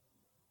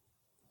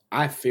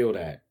 I feel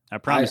that. I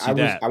promise you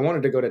that. I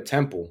wanted to go to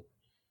Temple.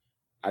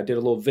 I did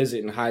a little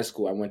visit in high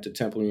school. I went to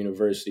Temple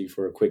University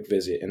for a quick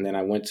visit, and then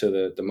I went to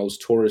the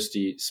most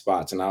touristy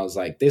spots, and I was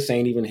like, this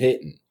ain't even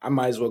hitting. I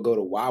might as well go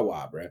to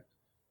Wawa, bro.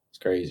 It's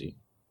crazy.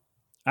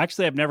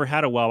 Actually, I've never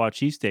had a Wawa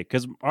cheesesteak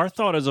because our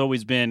thought has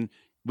always been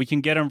we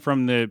can get them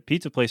from the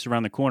pizza place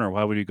around the corner.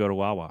 Why would we go to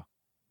Wawa?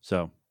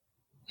 So.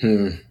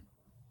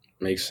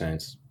 Makes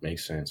sense.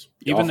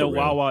 Even though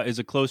Wawa is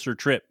a closer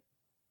trip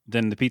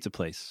than the pizza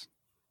place.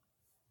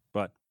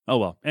 But, oh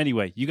well.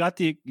 Anyway, you got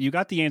the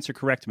answer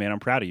correct, man. I'm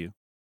proud of you.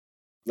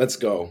 Let's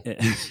go.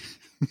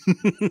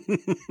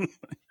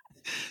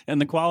 And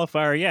the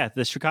qualifier,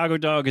 the Chicago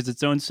dog is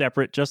its own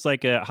separate, just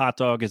like a hot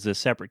dog is a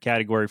separate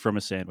category from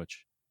a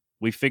sandwich.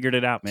 We figured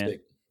it out, man.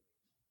 Sick.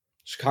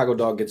 Chicago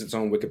dog gets its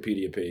own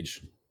Wikipedia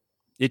page.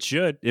 It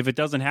should. If it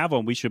doesn't have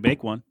one, we should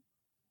make one.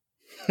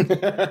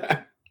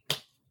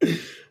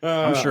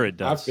 I'm sure it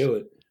does. I feel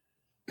it.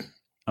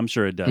 I'm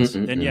sure it does.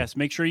 And yes,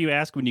 make sure you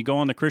ask when you go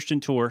on the Christian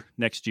tour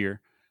next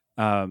year.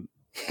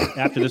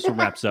 After this one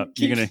wraps up,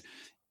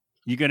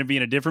 you're gonna be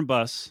in a different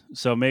bus.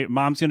 So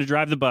mom's gonna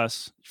drive the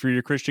bus for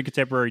your Christian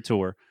contemporary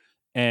tour,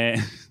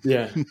 and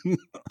I'm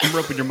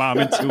roping your mom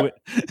into it.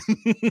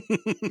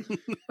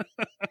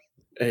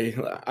 Hey,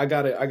 I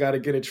gotta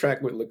get a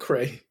track with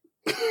Lecrae.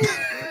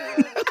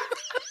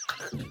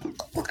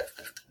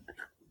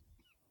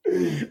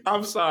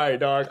 I'm sorry,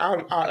 dog.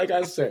 Like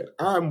I said,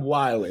 I'm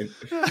wilding.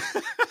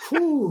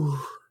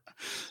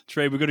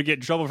 Trey, we're gonna get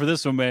in trouble for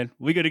this one, man.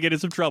 We're gonna get in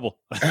some trouble.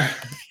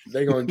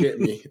 They're gonna get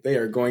me. They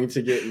are going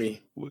to get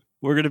me.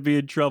 We're gonna be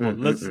in trouble.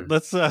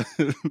 Let's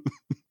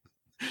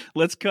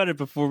cut it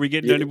before we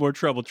get into any more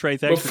trouble. Trey,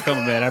 thanks for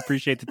coming, man. I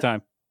appreciate the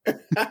time.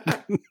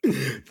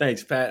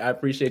 Thanks, Pat. I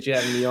appreciate you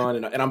having me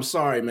on, and I'm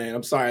sorry, man.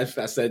 I'm sorry if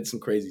I said some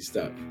crazy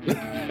stuff.